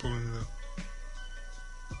up. I'm pulling it up.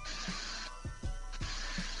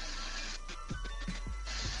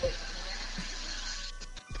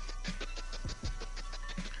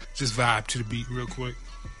 Just vibe to the beat real quick.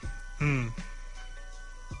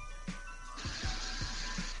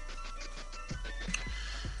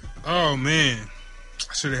 Oh, man.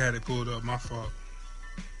 I should have had it pulled up. My fault.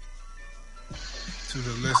 To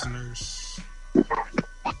the listeners.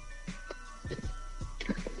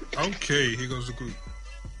 Okay, here goes the group.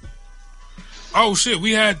 Oh, shit.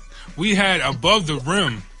 We had Above the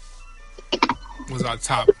Rim was our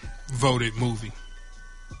top voted movie.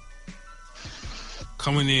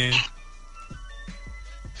 Coming in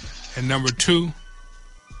at number 2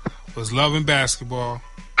 was Love and Basketball.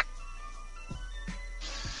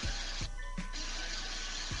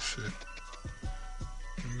 Shit.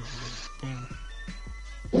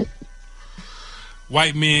 Boom.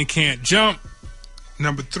 White Men Can't Jump.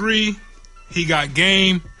 Number 3, He Got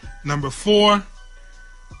Game. Number 4,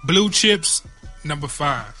 Blue Chips. Number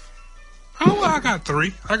 5. Oh, well, I got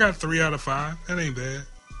 3. I got 3 out of 5. That ain't bad.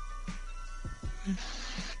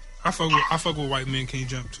 I fuck with White Men Can't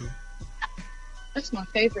Jump too. That's my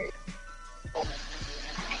favorite.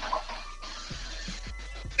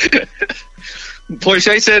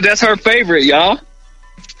 Porsche said that's her favorite, y'all.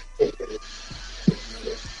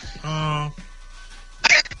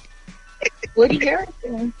 Woody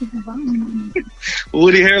Harrelson.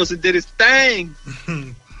 Woody Harrelson did his thing.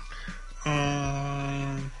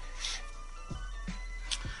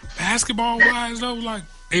 Basketball wise though, like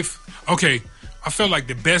I felt like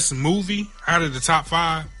the best movie out of the top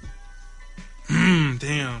 5.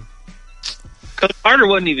 Damn. Coach Carter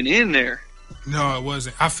wasn't even in there. No, it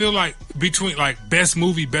wasn't. I feel like between like best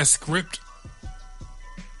movie, best script,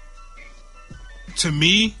 to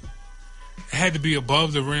me, it had to be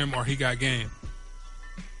Above the Rim or He Got Game.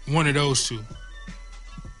 One of those two.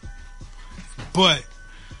 But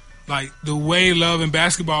like the way Love and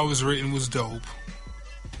Basketball was written was dope.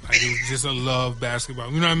 Like it was just a love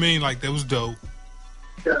basketball. You know what I mean? Like that was dope.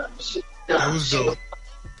 That was dope.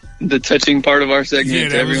 The touching part of our segment. Yeah,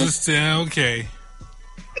 that everyone. was just okay.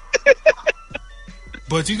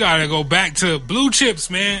 But you gotta go back to Blue Chips,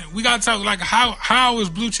 man. We gotta talk like how is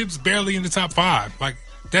Blue Chips barely in the top 5? Like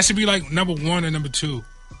that should be like number 1 and number 2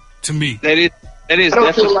 to me. That is. I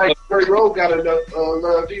don't feel like Glory Road got enough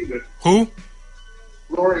love either. Who?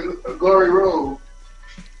 Glory Road.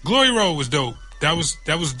 Glory Road was dope. That was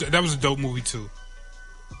a dope movie too.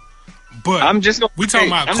 But we talking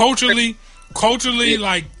about culturally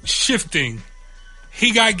like shifting.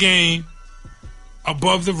 He Got Game,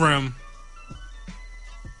 Above the Rim,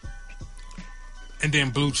 and then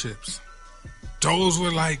Blue Chips. Those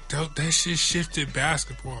were like that shit shifted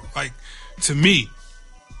basketball. Like to me.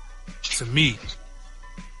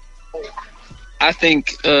 I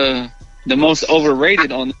think the most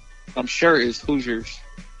overrated on, I'm sure, is Hoosiers.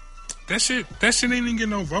 That shit ain't even get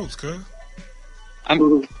no votes, cuz.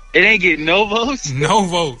 It ain't getting no votes? No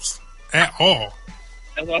votes at all.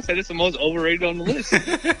 That's why I said it's the most overrated on the list.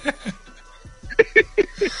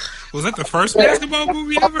 Was that the first basketball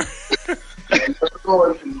movie ever?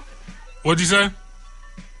 What'd you say?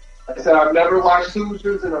 I said I've never watched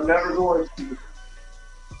Hoosiers and I'm never going to.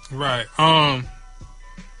 Right.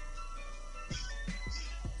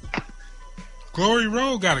 Glory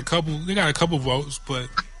Road got a couple votes, but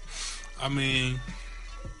I mean,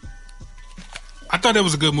 I thought it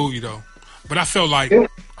was a good movie though. But I felt like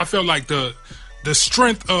the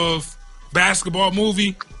strength of basketball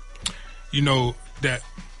movie, you know, that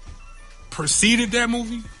preceded that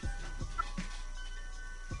movie.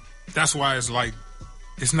 That's why it's like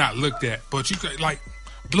it's not looked at. But you could like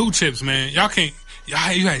Blue Chips, man. You had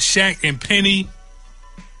Shaq and Penny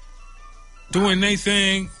doing their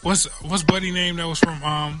thing. What's buddy name that was from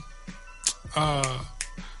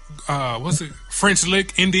what's it, French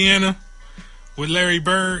Lick, Indiana, with Larry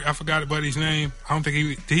Bird? I forgot buddy's name. I don't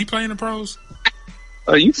think did he play in the pros?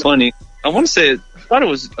 Oh, you funny. I want to say I thought it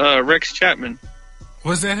was Rex Chapman.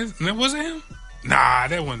 Was that him? Nah,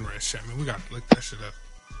 that wasn't Rex Chapman. We gotta look that shit up.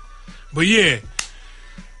 But yeah,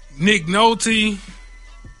 Nick Nolte.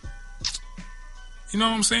 You know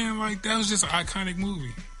what I'm saying? Like, that was just an iconic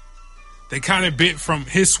movie. They kind of bit from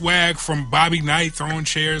his swag from Bobby Knight throwing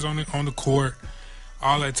chairs on the court,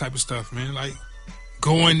 all that type of stuff, man. Like,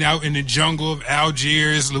 going out in the jungle of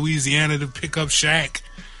Algiers, Louisiana to pick up Shaq.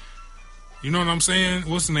 You know what I'm saying?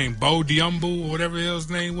 What's his name? Bo Diumbo or whatever his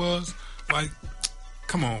name was. Like,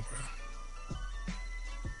 come on, bro.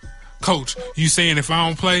 Coach, you saying if I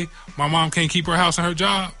don't play, my mom can't keep her house and her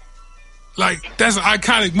job? Like, that's an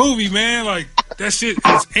iconic movie, man. Like, that shit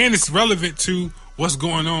is, and it's relevant to what's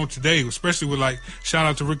going on today, especially with, like, shout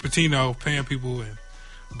out to Rick Pitino paying people and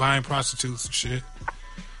buying prostitutes and shit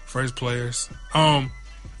for his players.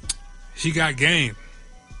 He Got Game.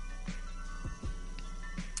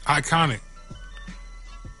 Iconic.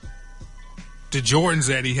 The Jordans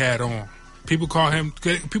that he had on. People call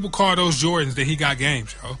those Jordans that He Got Game,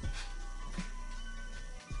 yo.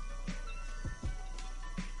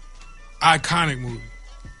 Iconic movie.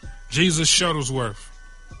 Jesus Shuttlesworth.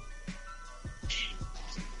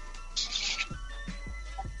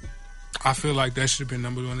 I feel like that should have been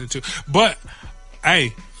number 1 and 2. But,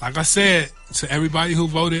 hey, like I said, to everybody who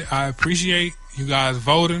voted, I appreciate you guys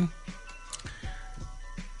voting.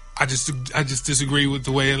 I just disagree with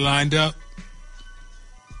the way it lined up.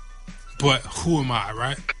 But who am I,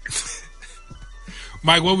 right?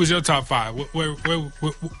 Mike, what was your top 5? What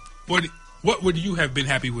would you have been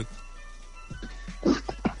happy with?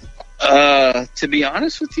 To be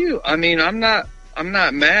honest with you, I mean, I'm not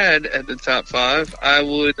mad at the top 5. I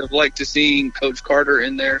would have liked to seen Coach Carter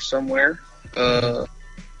in there somewhere. The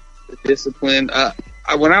discipline.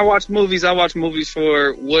 When I watch movies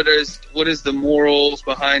for what is the morals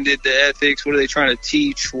behind it, the ethics. What are they trying to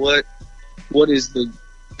teach? What is the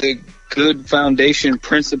good foundation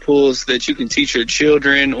principles that you can teach your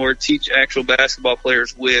children or teach actual basketball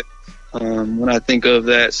players with when I think of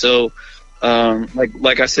that. So,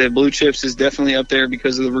 like I said, Blue Chips is definitely up there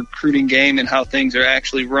because of the recruiting game and how things are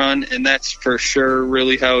actually run, and that's for sure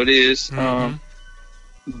really how it is. Mm-hmm.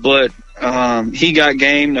 But he got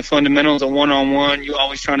game. The fundamentals are one-on-one. You're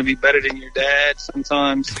always trying to be better than your dad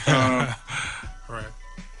sometimes. Right.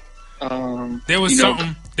 There was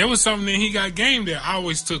something that he got game that I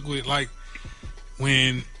always took with, like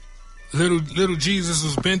when little Jesus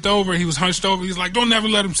was bent over, he was hunched over. He's like, don't never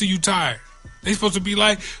let him see you tired. They supposed to be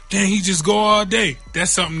like, dang, he just go all day.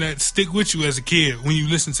 That's something that stick with you as a kid when you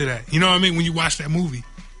listen to that. You know what I mean? When you watch that movie.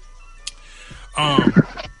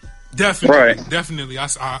 Definitely. I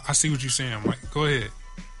see what you're saying, Mike. Go ahead.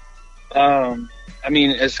 I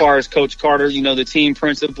mean, as far as Coach Carter, the team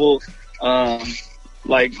principle,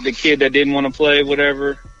 like the kid that didn't want to play,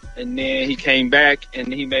 whatever, and then he came back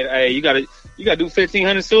and he made, hey, you gotta do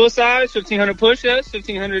 1,500 suicides, 1,500 push-ups,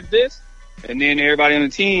 1,500 this, and then everybody on the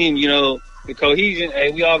team, the cohesion.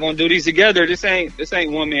 Hey, we all gonna do these together. This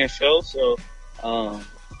ain't one man show. So I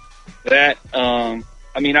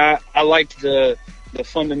mean, I liked the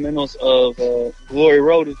fundamentals of Glory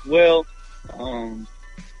Road as well.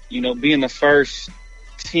 Being the first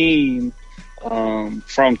team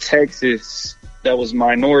from Texas that was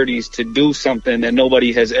minorities to do something that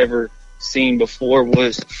nobody has ever seen before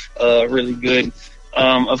was really good.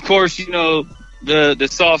 Of course, the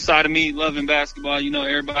soft side of me loving basketball.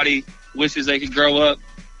 Everybody wishes they could grow up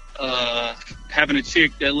having a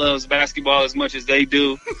chick that loves basketball as much as they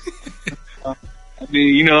do.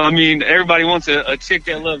 Everybody wants a chick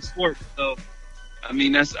that loves sports. So,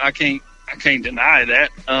 I can't deny that.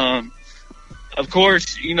 Of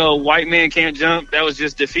course, white man can't jump. That was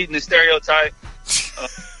just defeating the stereotype.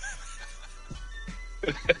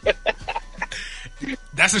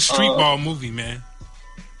 That's a street ball movie, man.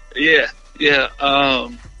 Yeah.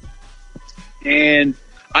 And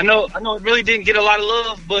I know it really didn't get a lot of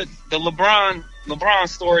love, but the LeBron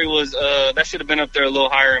story was that should have been up there a little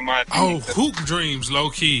higher in my opinion. Oh, Hoop Dreams, low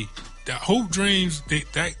key. The Hoop Dreams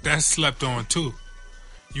that slept on too.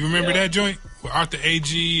 You remember that joint with Arthur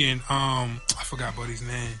A.G. and I forgot Buddy's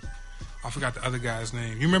name. I forgot the other guy's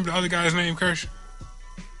name. You remember the other guy's name, Kirsch?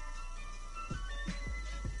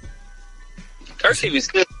 Kirsch even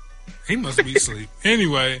still. He must be asleep.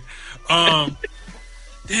 Anyway,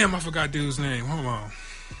 damn, I forgot dude's name. Hold on,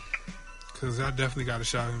 because I definitely got to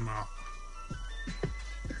shout him out.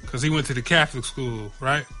 Because he went to the Catholic school,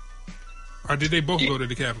 right? Or did they both go to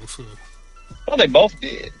the Catholic school? Well, they both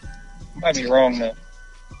did. Might be wrong though.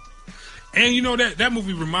 And that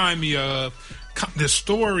movie remind me of the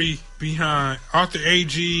story behind Arthur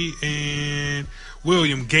A.G. and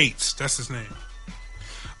William Gates. That's his name.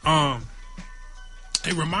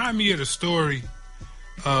 It remind me of the story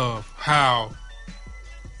of how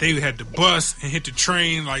they had to bus and hit the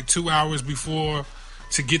train like 2 hours before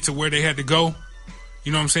to get to where they had to go.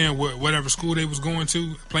 You know what I'm saying? Whatever school they was going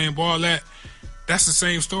to, playing ball at. That's the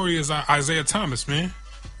same story as Isaiah Thomas, man.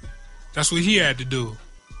 That's what he had to do.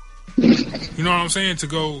 You know what I'm saying? To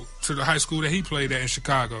go to the high school that he played at in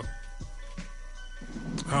Chicago.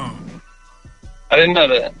 I didn't know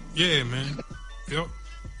that. Yeah, man. Yep.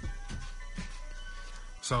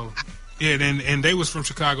 So, yeah, and they was from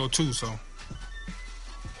Chicago too, so.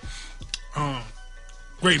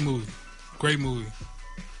 Great movie.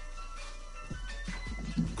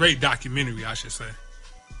 Great documentary, I should say.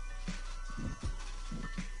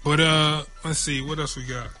 But let's see, what else we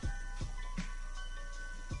got?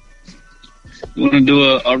 You want to do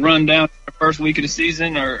a rundown of the first week of the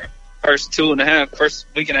season or first week and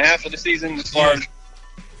a half of the season as far as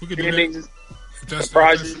we could do that.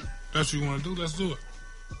 Surprises? That's what you want to do, let's do it.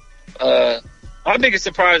 My biggest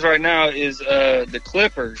surprise right now is the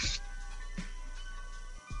Clippers.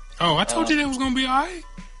 Oh, I told you they was going to be all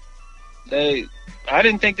right. I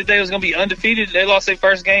didn't think that they was going to be undefeated. They lost their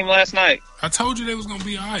first game last night. I told you they was going to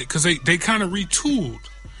be all right because they kind of retooled.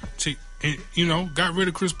 Got rid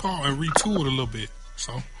of Chris Paul and retooled a little bit.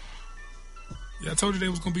 So, yeah, I told you they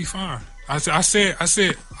was going to be fine. I said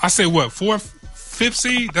what, 4th, 5th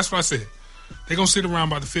seed? That's what I said. They're going to sit around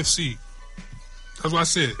by the 5th seed. That's what I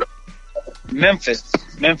said.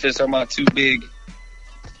 Memphis are my two.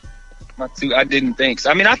 I didn't think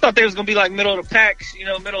so. I thought they was going to be like middle of the pack,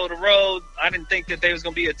 middle of the road. I didn't think that they was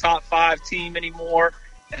going to be a top 5 team anymore.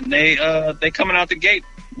 And they coming out the gate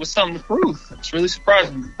with something to prove. It's really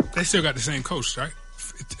surprising. They still got the same coach, right?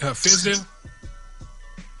 Fizdale?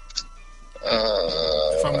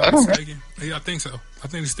 If I'm not mistaken. Yeah, I think so. I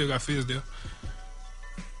think they still got Fizdale.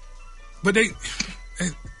 But they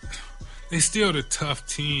still the tough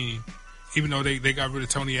team even though they got rid of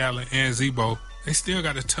Tony Allen and Zebo, they still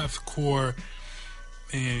got a tough core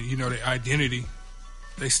and, you know, their identity.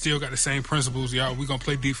 They still got the same principles. Y'all, we're going to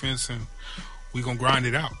play defense and we're going to grind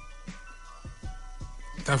it out.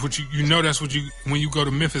 That's what that's what you, when you go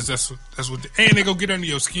to Memphis, that's what, and they go get under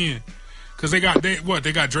your skin. Because they got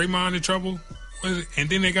Draymond in trouble? And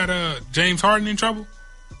then they got James Harden in trouble?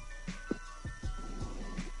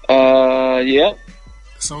 Yeah.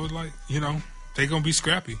 So it's like, you know, they going to be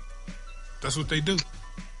scrappy. That's what they do.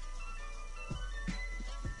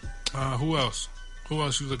 Who else? Who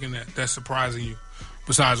else you looking at that's surprising you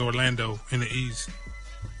besides Orlando in the East?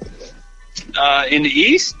 In the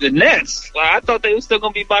East, the Nets. Like, I thought they were still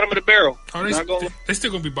going to be bottom of the barrel. Oh, they still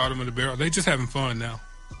going to be bottom of the barrel. They just having fun now.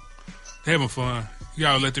 They having fun. You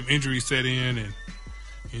got to let them injuries set in and,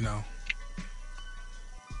 you know,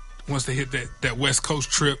 once they hit that West Coast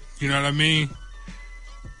trip, you know what I mean?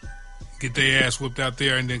 Get their ass whooped out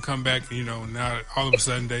there and then come back, you know, now all of a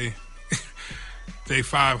sudden they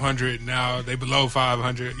 500, now they below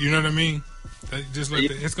 500. You know what I mean? Just like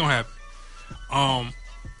that. It's going to happen.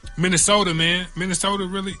 Minnesota, man. Minnesota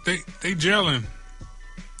really, they gelling.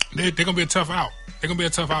 They're going to be a tough out. They're going to be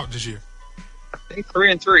a tough out this year. I think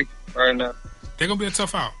 3-3 right now. They're going to be a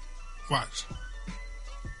tough out. Watch.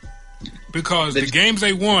 Because the games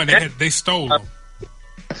they won, they stole them.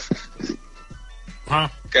 Huh?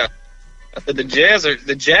 God. The Jazz are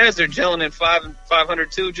gelling at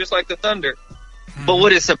 500 too, just like the Thunder. Mm-hmm. But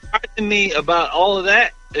what is surprising me about all of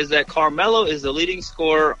that is that Carmelo is the leading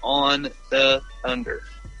scorer on the Thunder.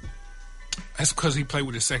 That's because he played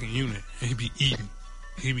with the second unit and he be eating.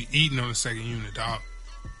 He be eating on the second unit, dog.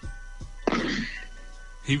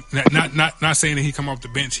 He not saying that he come off the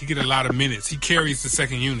bench. He get a lot of minutes. He carries the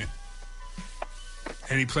second unit,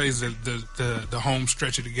 and he plays the home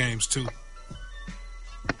stretch of the games too.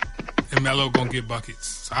 And Melo gonna get buckets.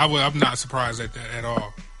 So I'm not surprised at that at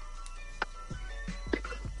all.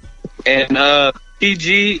 And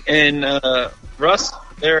PG and Russ,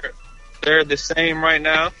 they're the same right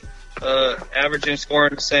now, averaging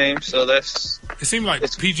scoring the same. So that's. It seems like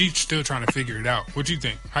PG's still trying to figure it out. What do you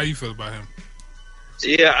think? How do you feel about him?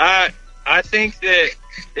 Yeah, I think that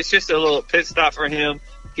it's just a little pit stop for him.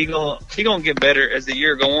 He gonna get better as the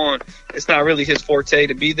year go on. It's not really his forte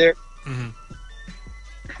to be there. Mm-hmm.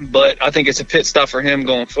 But I think it's a pit stop for him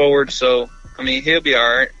going forward. So, I mean, he'll be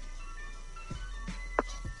all right.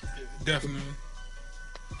 Definitely.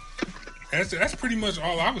 That's pretty much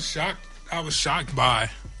all I was shocked by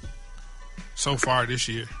so far this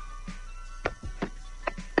year.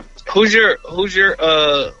 Who's your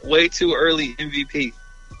way too early MVP?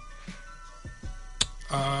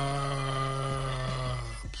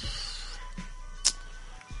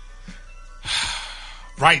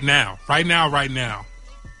 Right now,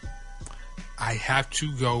 I have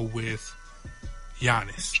to go with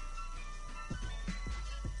Giannis.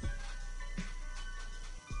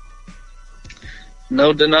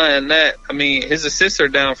 No denying that. I mean, his assists are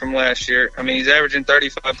down from last year. I mean, he's averaging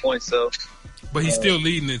 35 points, though. But he's still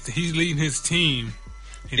leading it. He's leading his team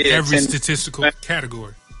in every statistical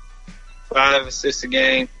category. 5 assists a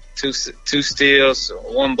game, two steals,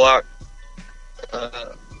 1 block.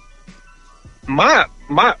 My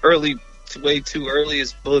early, way too early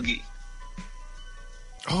is Boogie.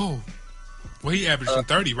 Oh, well, he averaging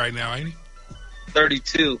 30 right now, ain't he?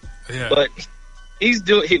 32. Yeah, but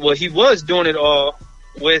he was doing it all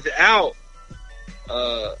without,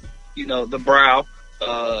 the brow,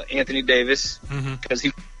 Anthony Davis, because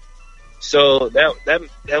So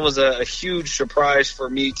that was a huge surprise for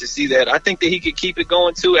me to see that. I think that he could keep it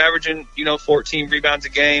going too, averaging 14 rebounds a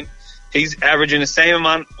game. He's averaging the same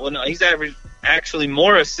amount. Well, no, he's averaging actually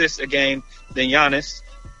more assists a game than Giannis.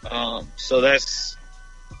 So that's.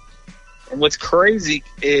 And what's crazy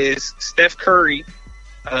is Steph Curry.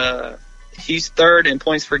 He's third in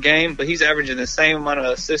points per game, but he's averaging the same amount of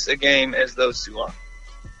assists a game as those two are.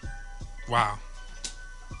 Wow.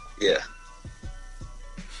 Yeah.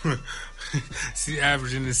 He's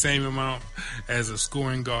averaging the same amount as a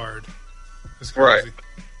scoring guard. That's crazy.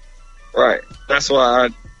 Right. That's why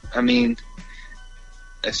I mean,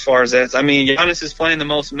 as far as that, I mean, Giannis is playing the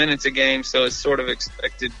most minutes a game, so it's sort of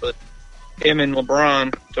expected, but him and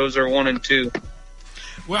LeBron, those are 1 and 2.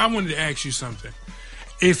 Well, I wanted to ask you something.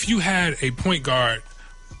 If you had a point guard,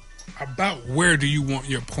 about where do you want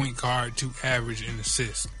your point guard to average in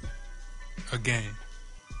assists a game?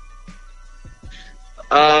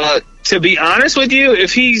 To be honest with you,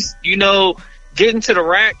 if he's, getting to the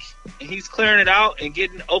rack and he's clearing it out and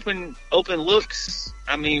getting open looks,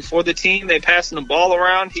 I mean, for the team, they passing the ball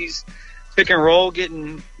around. He's pick and roll,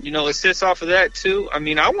 getting, assists off of that too. I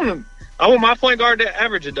mean, I want my point guard to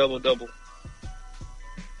average a double-double.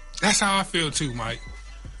 That's how I feel too, Mike.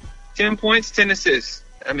 10 points, 10 assists.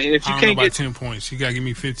 I mean, if you I don't know can't about get 10 points, you gotta give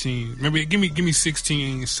me 15. Maybe give me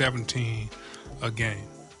 16, 17 a game.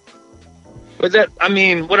 But that, I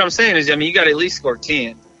mean, what I'm saying is, I mean, you got to at least score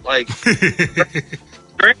 10. Like,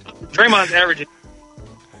 Draymond's averaging.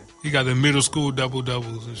 You got the middle school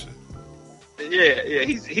doubles and shit. Yeah.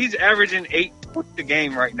 He's averaging 8 points a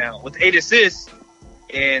game right now with 8 assists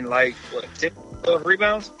and, like, 10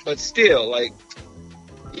 rebounds? But still, like,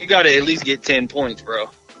 you got to at least get 10 points,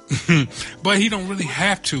 bro. But he don't really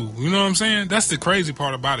have to. You know what I'm saying? That's the crazy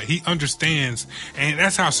part about it. He understands, and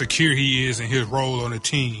that's how secure he is in his role on the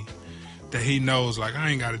team. That he knows, like, I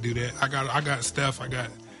ain't got to do that. I got Steph, I got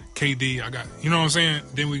KD, I got, you know what I'm saying?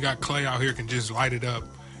 Then we got Clay out here can just light it up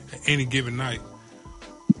at any given night.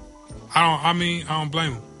 I don't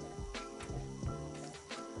blame him.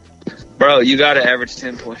 Bro, you got to average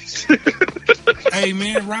 10 points. Hey,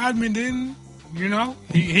 man, Rodman didn't, you know?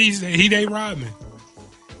 He they Rodman.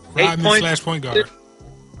 8 Rodman points, / point guard.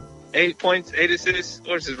 8 points, 8 assists,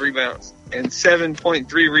 what's his rebounds? And 7.3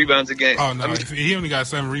 rebounds a game. Oh, no, I mean, if he only got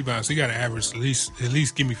 7 rebounds. He got to average at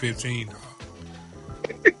least give me 15.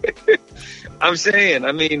 I'm saying,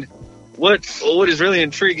 I mean, what is really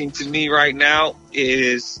intriguing to me right now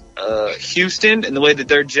is Houston and the way that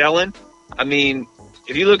they're gelling. I mean,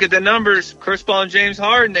 if you look at the numbers, Chris Paul and James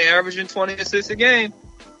Harden, they're averaging 20 assists a game.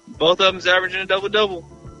 Both of them's averaging a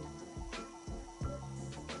double-double.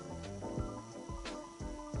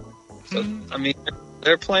 So, I mean,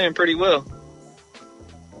 they're playing pretty well.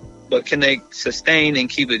 But can they sustain and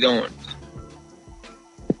keep it going?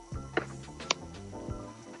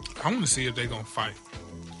 I want to see if they're going to fight.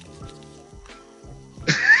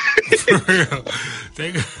 For real.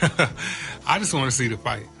 I just want to see the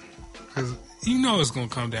fight. Because you know it's going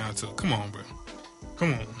to come down to, come on, bro.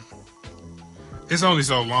 Come on. It's only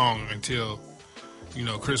so long until, you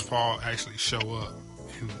know, Chris Paul actually show up.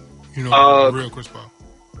 And, you know, the real Chris Paul.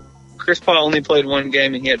 Chris Paul only played one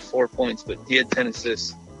game and he had 4 points, but he had 10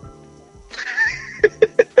 assists.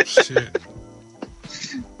 Shit.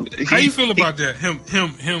 How you feel about that? Him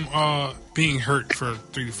being hurt for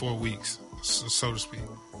 3 to 4 weeks, so to speak.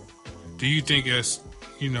 Do you think it's,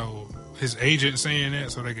 you know, his agent saying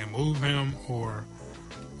that so they can move him or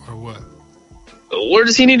what? Where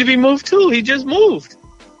does he need to be moved to? He just moved.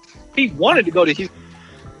 He wanted to go to Houston.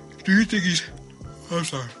 Do you think he's... I'm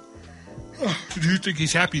sorry. Do you think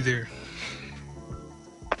he's happy there?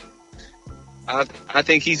 I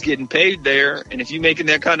think he's getting paid there, and if you're making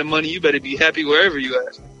that kind of money, you better be happy wherever you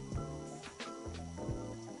at.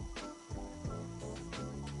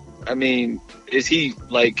 I mean, is he,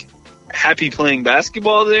 like, happy playing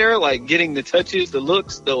basketball there? Like, getting the touches, the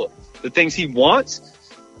looks, the things he wants?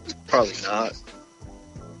 Probably not.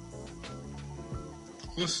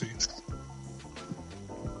 We'll see.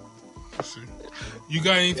 You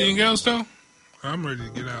got anything else, though? I'm ready to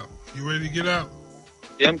get out. You ready to get out?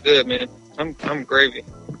 Yeah, I'm good, man. I'm gravy.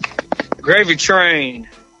 Gravy train.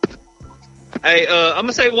 Hey, I'm going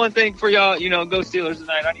to say one thing for y'all. You know, go Steelers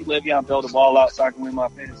tonight. I need Le'Veon Bell to ball out so I can win my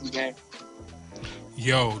fantasy game.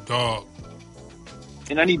 Yo, dog.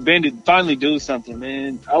 And I need Ben to finally do something,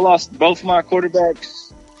 man. I lost both my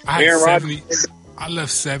quarterbacks. I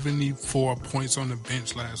left 74 points on the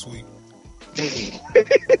bench last week.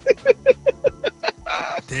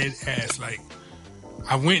 Dead ass. Like,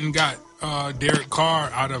 I went and got Derek Carr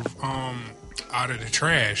out of the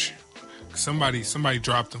trash. Somebody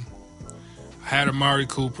dropped him. I had Amari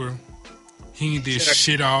Cooper. He ain't did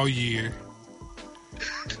shit all year.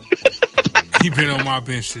 He been on my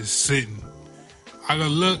bench just sitting. I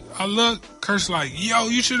look, Kurt's like, yo,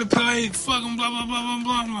 you should have played fucking blah, blah, blah, blah,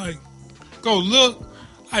 blah. I'm like, go look.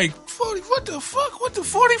 Like, 40, what the fuck? What the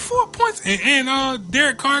 44 points? And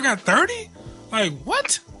Derek Carr got 30? Like,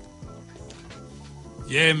 what?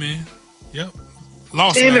 Yeah, man. Yep.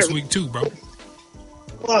 Lost last week, too, bro.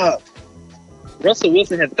 Wow. Russell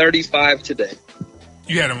Wilson had 35 today.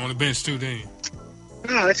 You had him on the bench, too, didn't you?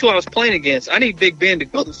 Nah, that's who I was playing against. I need Big Ben to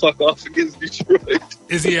go the fuck off against Detroit.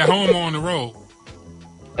 Is he at home or on the road?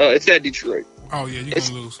 It's at Detroit. Oh, yeah, you're going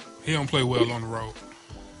to lose. He don't play well on the road.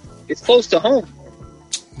 It's close to home.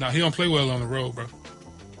 No, he don't play well on the road, bro.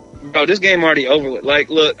 Bro, this game already over with. Like,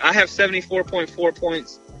 look, I have 74.4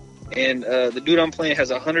 points, and the dude I'm playing has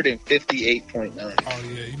 158.9. Oh,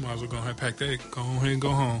 yeah, you might as well go ahead and pack that. Go ahead and go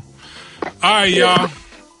home. All right, y'all.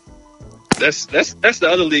 That's the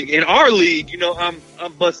other league. In our league, you know, I'm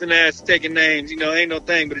busting ass, taking names. You know, ain't no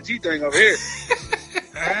thing but a G thing over here. You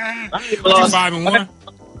 5-1?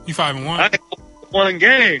 You 5-1? I ain't one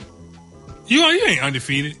game. You ain't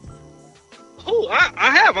undefeated. Oh,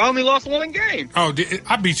 I have. I only lost one game. Oh,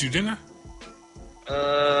 I beat you, didn't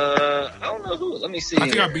I don't know who. Let me see. I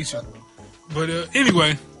think I beat you. But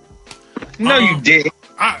anyway. No, you did.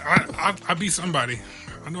 I beat somebody.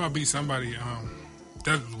 I know I beat somebody.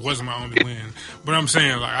 That wasn't my only win. But I'm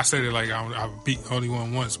saying, like, I said it like I beat only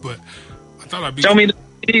one once, but I thought I beat Show me the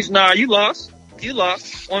keys. Nah, you lost. You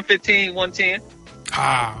lost. 115, 110.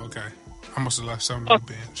 Ah, okay. I must have left something on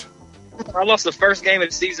the bench. I lost the first game of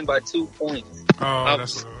the season by 2 points. Oh,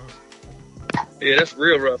 that's rough. Yeah, that's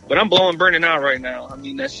real rough. But I'm blowing Brennan out right now. I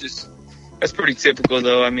mean, that's pretty typical,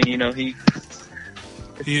 though. I mean, you know, he's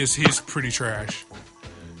pretty trash.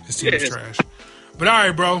 His team is trash. But all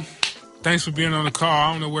right, bro. Thanks for being on the call.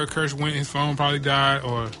 I don't know where Kirsch went. His phone probably died,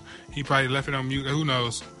 or he probably left it on mute. Who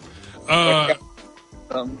knows? I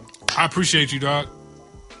appreciate you, dog.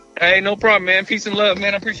 Hey, no problem, man. Peace and love,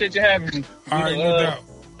 man. I appreciate you having me. All right, no doubt.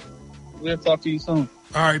 We'll talk to you soon.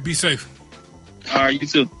 All right, be safe. All right, you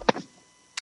too.